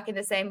them to work in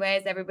the same way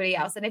as everybody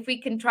else. And if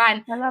we can try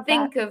and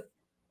think of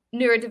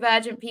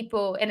neurodivergent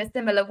people in a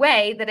similar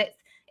way, that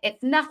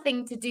it's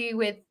nothing to do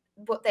with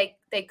what they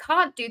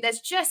can't do, there's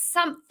just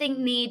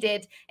something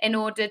needed in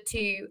order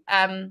to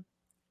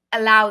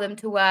allow them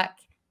to work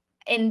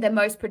in the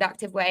most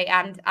productive way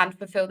and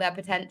fulfill their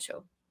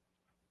potential.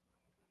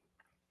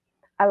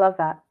 I love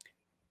that.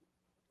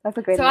 That's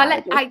a great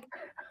analogy. I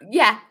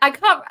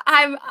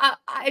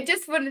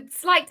just wanted a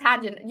slight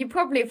tangent. You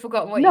probably have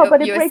forgotten what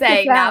you were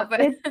saying now,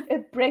 but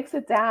it breaks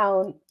it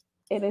down,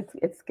 and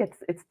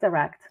it's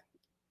direct,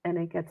 and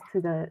it gets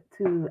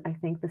to I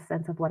think the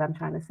sense of what I'm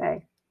trying to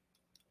say.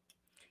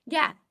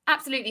 Yeah,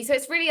 absolutely. So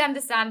it's really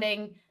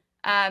understanding.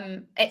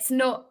 It's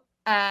not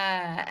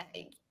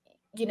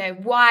you know,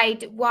 why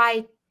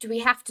do we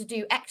have to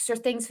do extra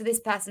things for this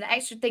person,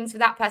 extra things for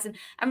that person?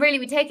 And really,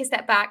 we take a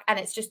step back, and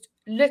it's just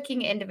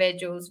looking at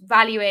individuals,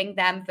 valuing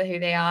them for who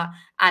they are,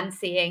 and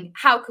seeing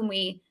how can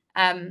we,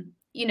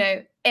 you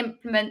know,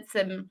 implement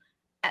some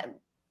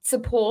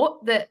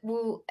support that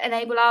will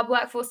enable our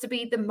workforce to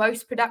be the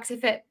most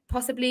productive it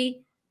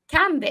possibly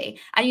can be.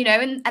 And, you know,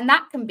 and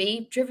that can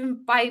be driven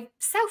by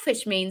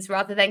selfish means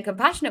rather than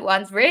compassionate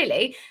ones,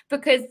 really,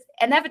 because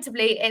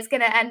inevitably it's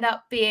going to end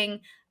up being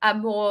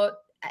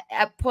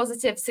a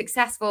positive,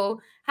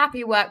 successful,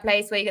 happy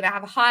workplace where you're going to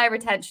have a higher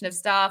retention of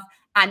staff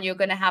and you're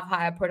going to have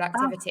higher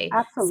productivity. Oh,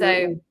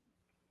 absolutely. So,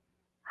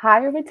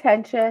 higher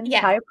retention,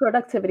 higher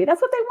productivity.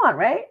 That's what they want,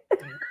 right?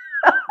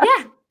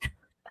 Yeah.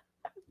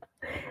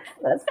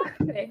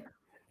 Exactly.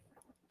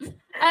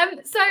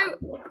 So,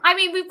 I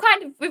mean,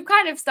 we've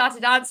kind of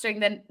started answering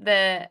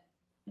the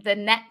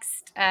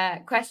next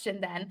question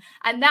then,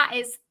 and that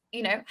is,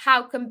 you know,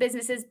 how can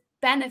businesses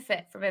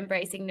benefit from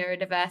embracing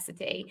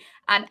neurodiversity,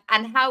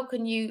 and how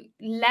can you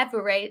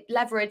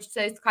leverage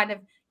those kind of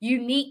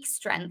unique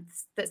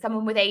strengths that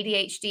someone with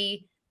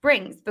ADHD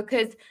brings?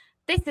 Because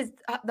this is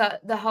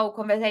the whole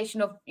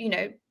conversation of, you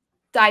know,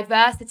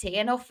 diversity,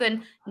 and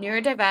often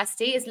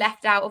neurodiversity is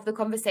left out of the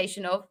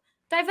conversation of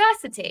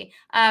diversity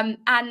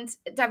and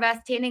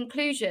diversity and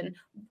inclusion.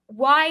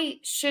 Why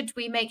should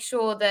we make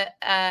sure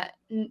that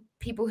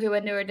people who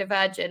are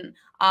neurodivergent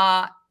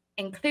are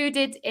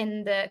included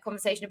in the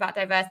conversation about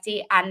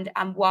diversity, and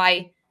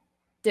why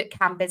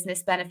can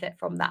business benefit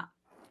from that?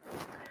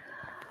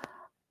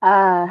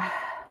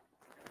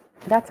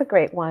 That's a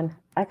great one.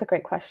 That's a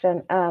great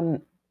question.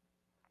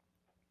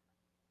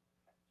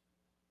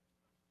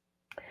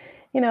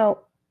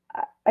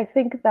 I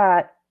think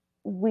that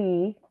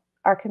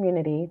our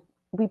community,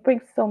 we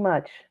bring so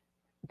much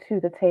to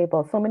the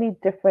table, so many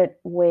different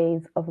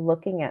ways of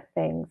looking at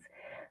things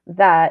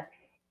that,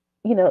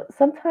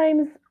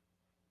 sometimes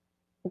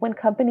when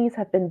companies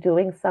have been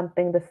doing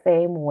something the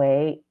same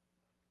way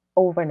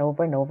over and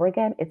over and over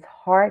again, it's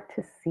hard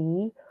to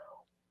see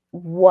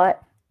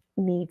what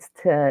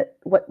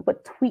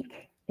what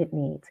tweak it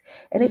needs.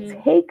 And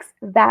it takes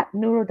that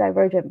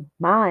neurodivergent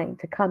mind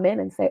to come in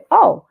and say,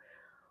 oh,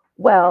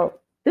 well,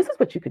 this is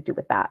what you could do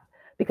with that.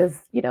 Because,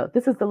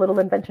 this is the little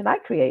invention I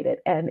created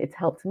and it's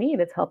helped me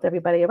and it's helped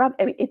everybody around.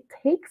 I mean, it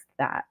takes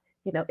that,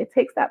 it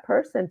takes that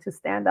person to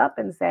stand up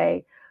and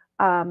say,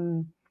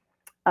 you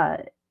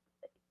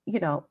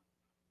know,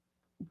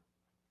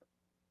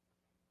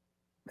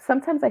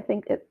 sometimes I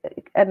think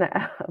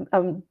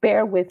and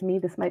bear with me,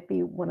 this might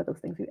be one of those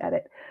things you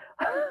edit,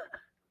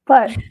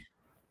 but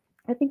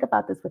I think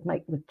about this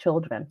with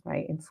children,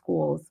 right, in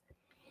schools,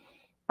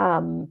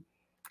 and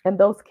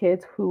those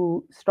kids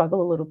who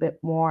struggle a little bit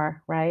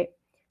more, right,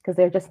 because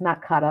they're just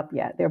not caught up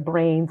yet. Their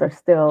brains are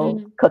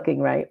still cooking,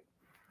 right,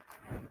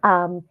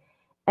 and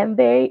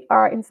they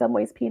are in some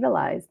ways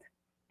penalized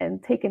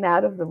and taken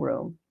out of the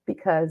room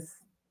because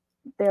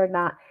they're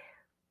not,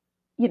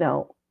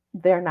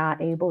 they're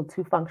not able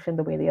to function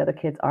the way the other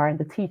kids are, and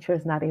the teacher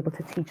is not able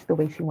to teach the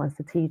way she wants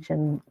to teach,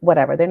 and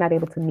whatever. They're not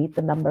able to meet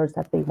the numbers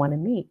that they want to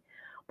meet.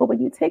 But when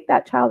you take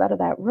that child out of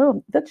that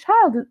room,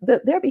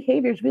 their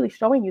behavior is really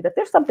showing you that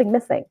there's something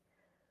missing.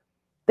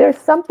 There's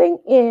something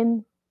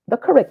in the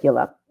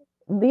curricula,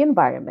 the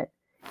environment,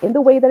 in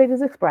the way that it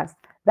is expressed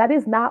that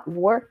is not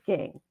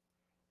working.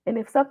 And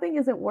if something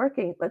isn't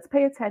working, let's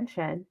pay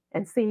attention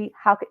and see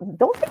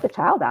don't take the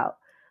child out.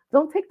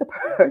 Don't take the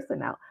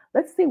person out.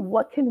 Let's see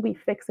what can we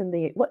fix and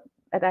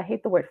I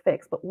hate the word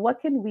fix, but what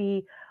is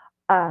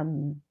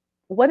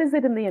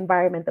it in the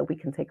environment that we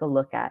can take a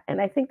look at?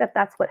 And I think that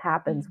that's what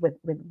happens with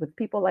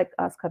people like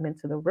us come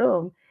into the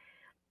room.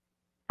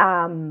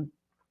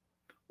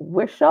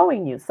 We're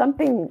showing you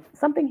something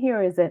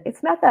here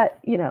it's not that,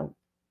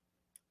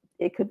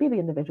 it could be the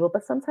individual,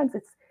 but sometimes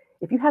it's,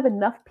 if you have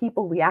enough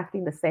people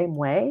reacting the same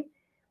way,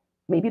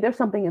 maybe there's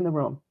something in the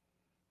room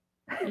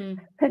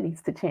that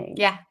needs to change.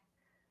 Yeah.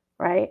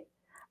 Right?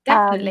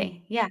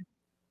 Definitely. Yeah.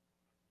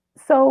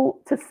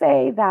 So to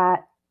say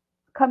that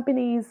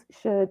companies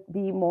should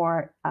be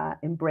more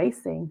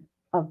embracing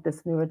of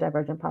this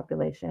neurodivergent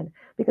population,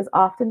 because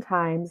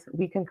oftentimes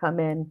we can come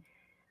in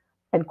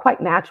and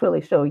quite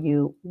naturally show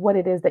you what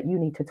it is that you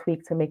need to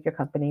tweak to make your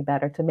company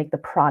better, to make the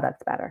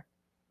product better.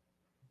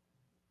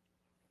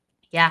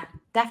 Yeah,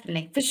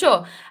 definitely, for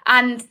sure.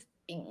 And,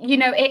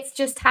 it's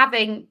just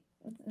having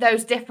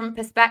those different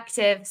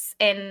perspectives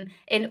in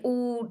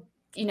all,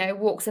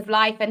 walks of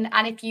life. And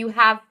if you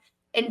have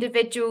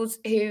individuals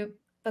who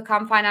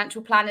become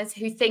financial planners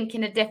who think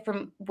in a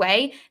different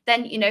way,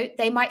 then,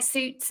 they might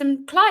suit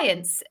some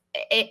clients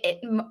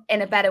in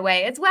a better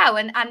way as well.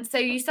 And so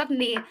you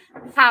suddenly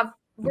have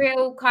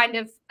real kind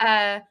of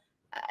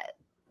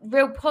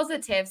real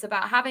positives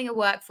about having a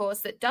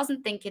workforce that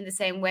doesn't think in the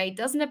same way,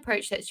 doesn't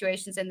approach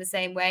situations in the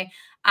same way.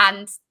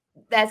 And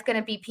there's going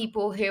to be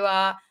people who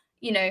are,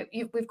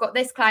 we've got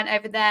this client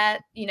over there,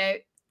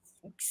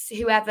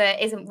 whoever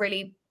isn't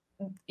really,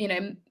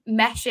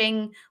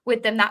 meshing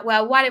with them that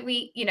well. Why don't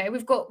we,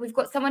 we've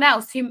got someone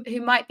else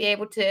who might be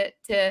able to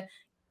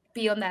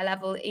be on their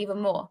level even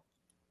more.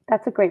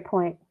 That's a great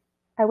point.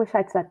 I wish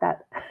I'd said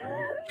that.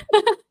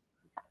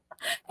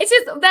 It's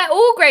just, they're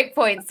all great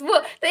points.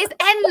 Well, there's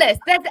endless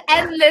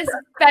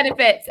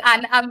benefits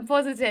and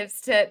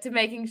positives to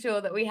making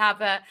sure that we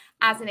have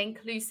as an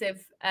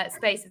inclusive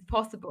space as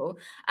possible.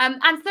 And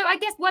so I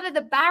guess one of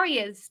the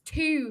barriers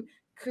to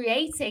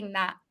creating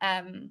that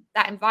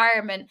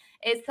environment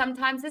is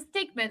sometimes a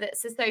stigma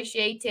that's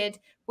associated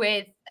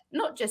with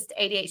not just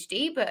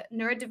ADHD, but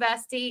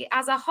neurodiversity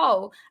as a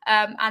whole.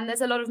 And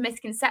there's a lot of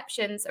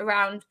misconceptions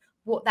around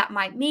what that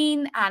might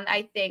mean. And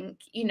I think,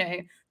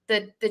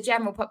 the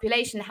general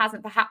population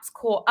hasn't perhaps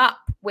caught up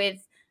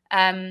with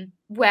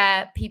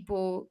where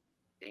people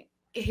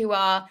who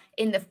are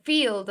in the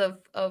field of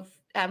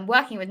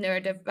working with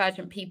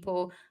neurodivergent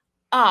people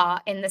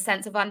are, in the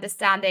sense of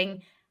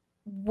understanding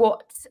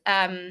what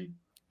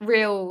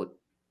real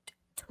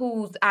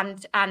tools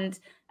and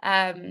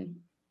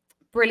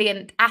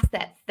brilliant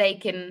assets they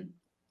can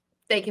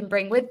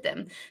bring with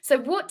them. So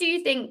what do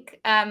you think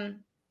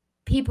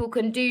people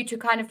can do to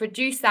kind of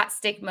reduce that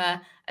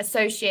stigma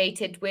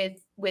associated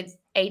with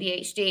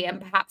ADHD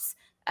and perhaps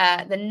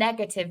the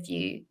negative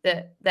view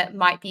that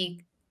might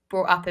be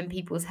brought up in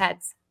people's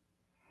heads?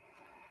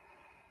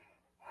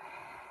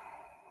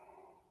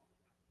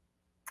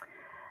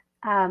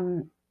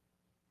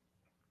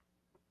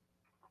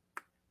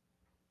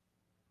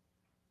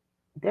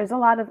 There's a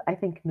lot of, I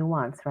think,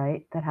 nuance,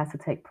 right, that has to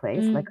take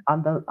place. Like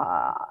on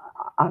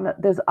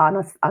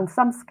on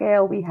some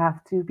scale, we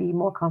have to be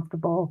more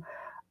comfortable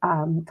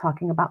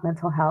talking about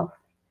mental health,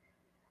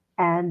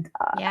 and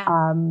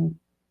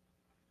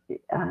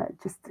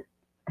just,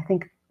 I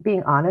think,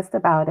 being honest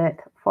about it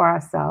for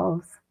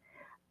ourselves,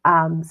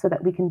 so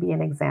that we can be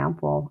an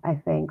example, I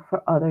think,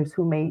 for others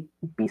who may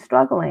be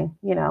struggling.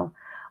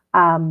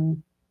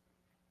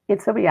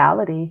 It's a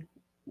reality.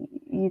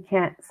 You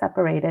can't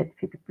separate it.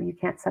 You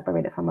can't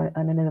separate it from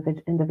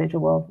an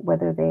individual,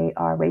 whether they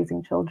are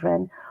raising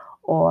children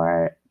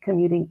or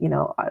commuting,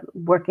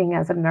 working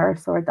as a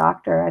nurse or a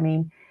doctor. I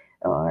mean,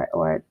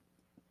 or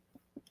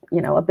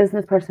a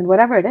business person,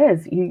 whatever it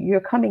is. You're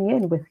coming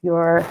in with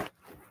your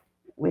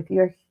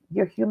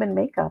human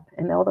makeup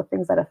and all the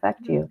things that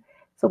affect you.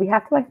 So we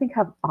have to, I think,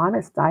 have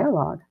honest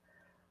dialogue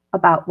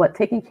about what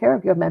taking care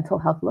of your mental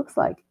health looks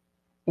like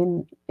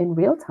in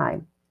real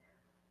time.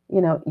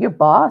 Your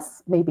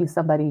boss may be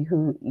somebody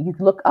who you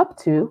look up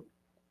to,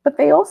 but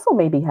they also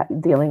may be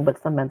dealing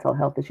with some mental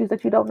health issues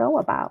that you don't know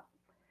about.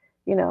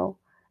 Look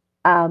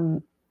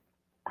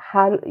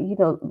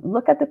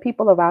at the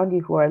people around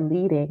you who are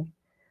leading,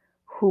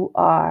 who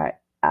are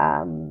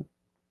an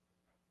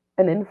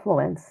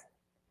influence,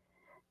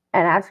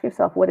 and ask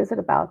yourself, what is it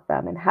about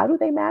them, and how do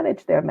they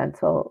manage their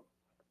mental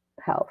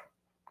health?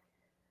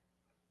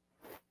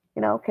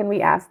 Can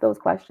we ask those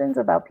questions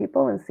about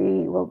people and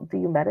see, well, do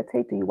you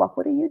meditate? Do you walk?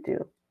 What do you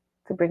do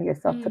to bring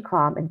yourself to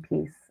calm and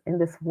peace in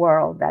this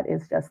world that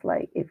is just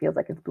like, it feels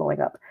like it's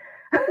blowing up?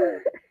 How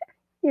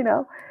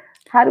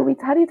do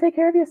you take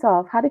care of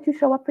yourself? How did you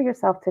show up for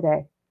yourself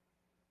today?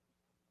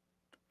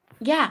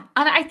 Yeah.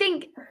 And I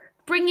think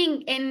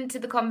bringing into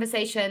the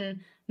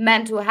conversation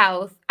mental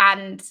health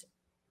and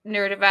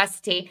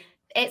neurodiversity,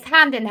 it's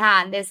hand in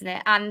hand, isn't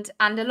it? And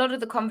a lot of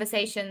the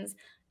conversations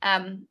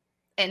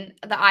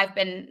that I've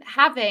been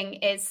having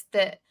is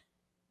that,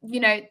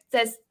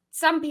 there's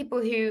some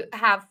people who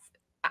have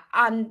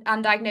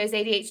undiagnosed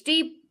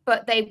ADHD,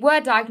 but they were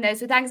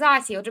diagnosed with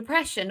anxiety or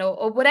depression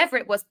or whatever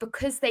it was,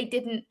 because they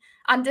didn't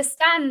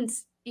understand,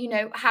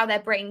 how their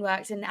brain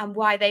worked and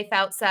why they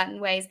felt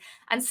certain ways.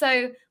 And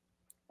so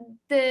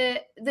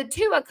the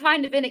two are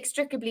kind of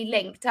inextricably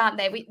linked, aren't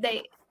they?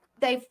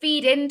 They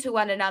feed into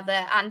one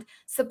another, and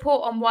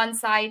support on one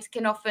side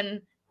can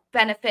often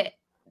benefit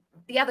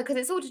the other, because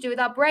it's all to do with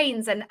our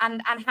brains and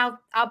how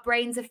our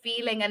brains are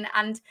feeling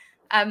and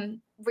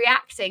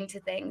reacting to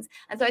things.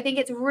 And so I think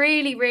it's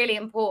really, really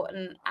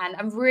important, and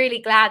I'm really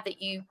glad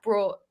that you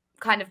brought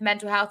kind of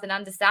mental health and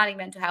understanding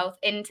mental health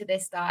into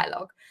this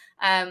dialogue,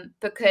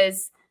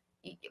 because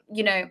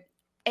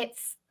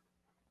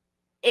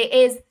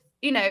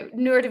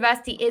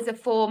neurodiversity is a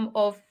form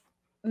of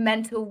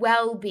mental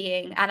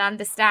well-being and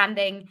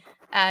understanding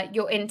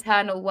your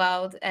internal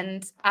world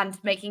and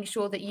making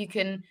sure that you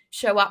can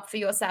show up for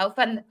yourself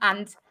and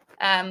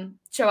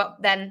show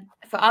up then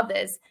for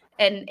others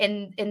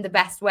in the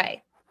best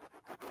way.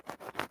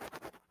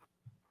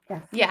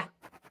 Yes. Yeah.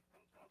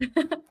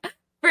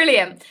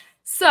 Brilliant.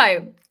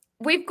 So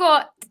we've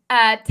got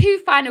two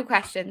final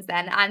questions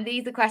then, and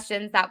these are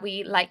questions that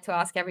we like to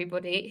ask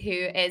everybody who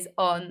is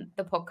on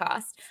the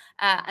podcast.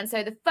 And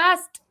so the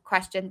first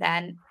question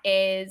then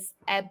is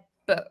a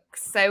book.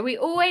 So we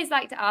always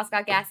like to ask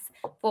our guests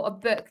for a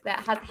book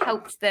that has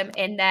helped them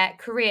in their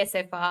career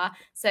so far.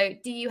 So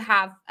do you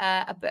have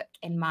a book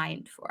in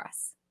mind for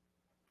us?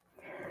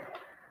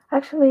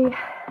 Actually,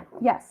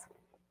 yes.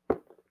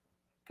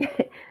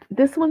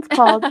 This one's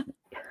called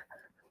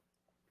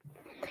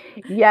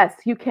Yes,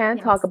 You Can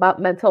Talk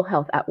About Mental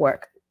Health at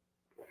Work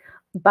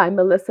by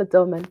Melissa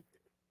Doman.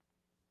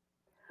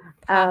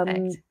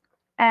 Perfect.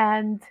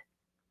 And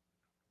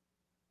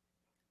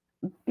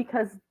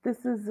because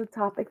this is a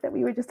topic that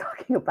we were just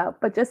talking about,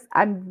 but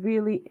I'm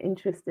really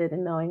interested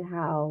in knowing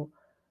how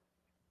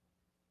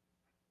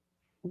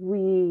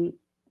we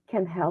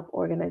can help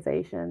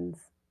organizations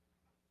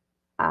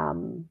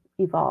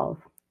evolve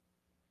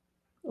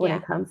when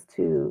it comes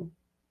to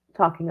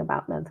talking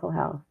about mental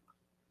health.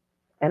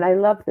 And I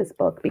love this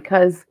book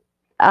because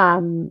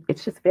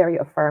it's just very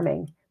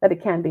affirming that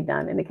it can be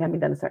done, and it can be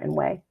done a certain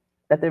way,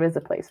 that there is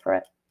a place for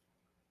it.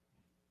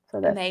 So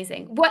that's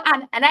amazing. What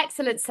an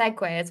excellent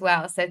segue as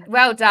well. So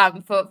well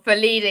done for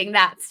leading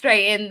that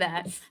straight in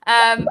there.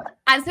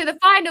 And so the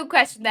final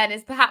question then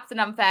is perhaps an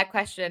unfair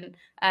question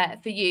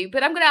for you,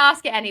 but I'm going to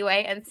ask it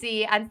anyway and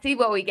see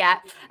what we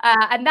get.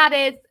 And that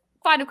is,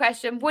 final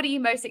question: what are you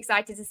most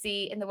excited to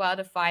see in the world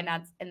of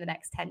finance in the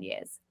next 10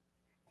 years?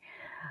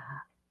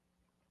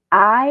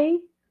 I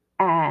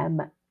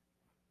am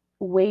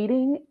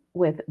waiting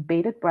with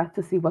bated breath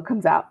to see what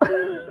comes out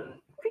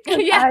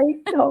because I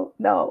don't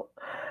know.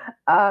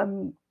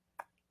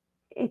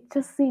 It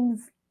just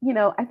seems,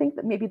 I think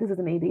that maybe this is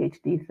an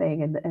ADHD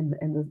thing, and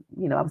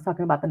I was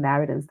talking about the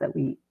narratives that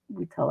we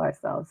tell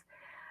ourselves.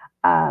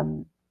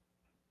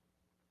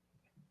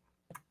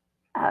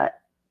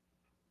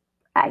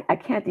 I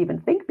can't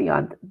even think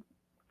beyond,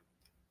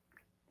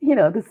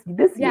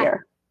 this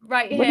year.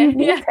 Right here. What do you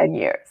mean 10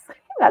 years?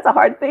 That's a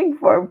hard thing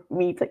for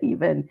me to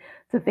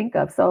think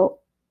of. So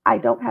I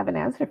don't have an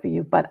answer for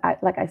you, but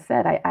like I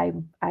said, I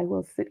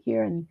will sit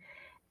here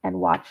and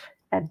watch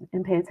and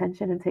pay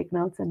attention and take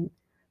notes and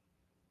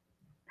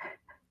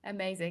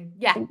amazing.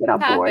 Yeah, get on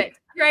board.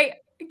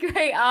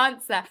 Great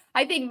answer.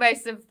 I think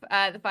most of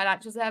the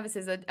financial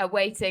services are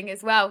waiting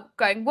as well,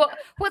 going,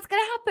 what's going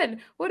to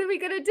happen? What are we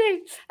going to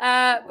do?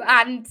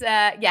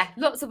 Yeah,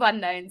 lots of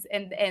unknowns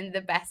in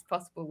the best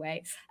possible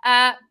way.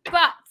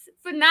 But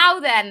for now,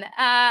 then,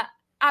 I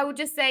will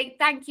just say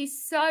thank you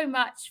so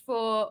much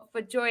for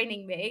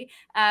joining me.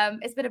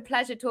 It's been a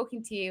pleasure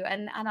talking to you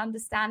and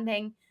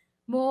understanding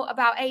more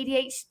about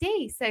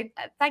ADHD. So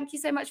thank you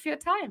so much for your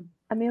time.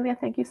 Amelia,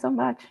 thank you so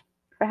much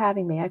for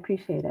having me. I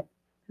appreciate it.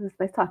 It was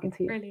nice talking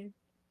to you. Brilliant.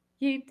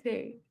 You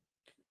too.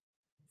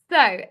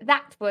 So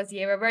that was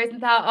Yeara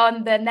Rosenthal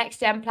on the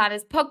NextGen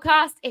Planners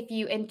podcast. If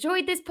you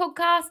enjoyed this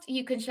podcast,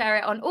 you can share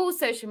it on all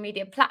social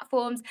media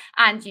platforms,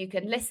 and you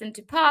can listen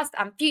to past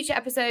and future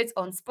episodes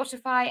on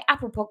Spotify,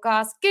 Apple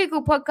Podcasts,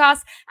 Google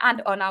Podcasts,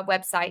 and on our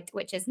website,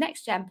 which is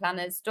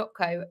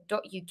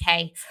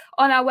nextgenplanners.co.uk.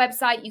 On our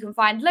website, you can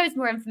find loads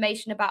more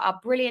information about our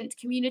brilliant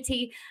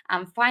community.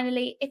 And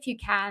finally, if you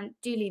can,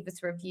 do leave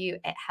us a review.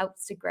 It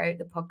helps to grow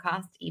the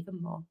podcast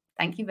even more.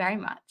 Thank you very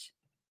much.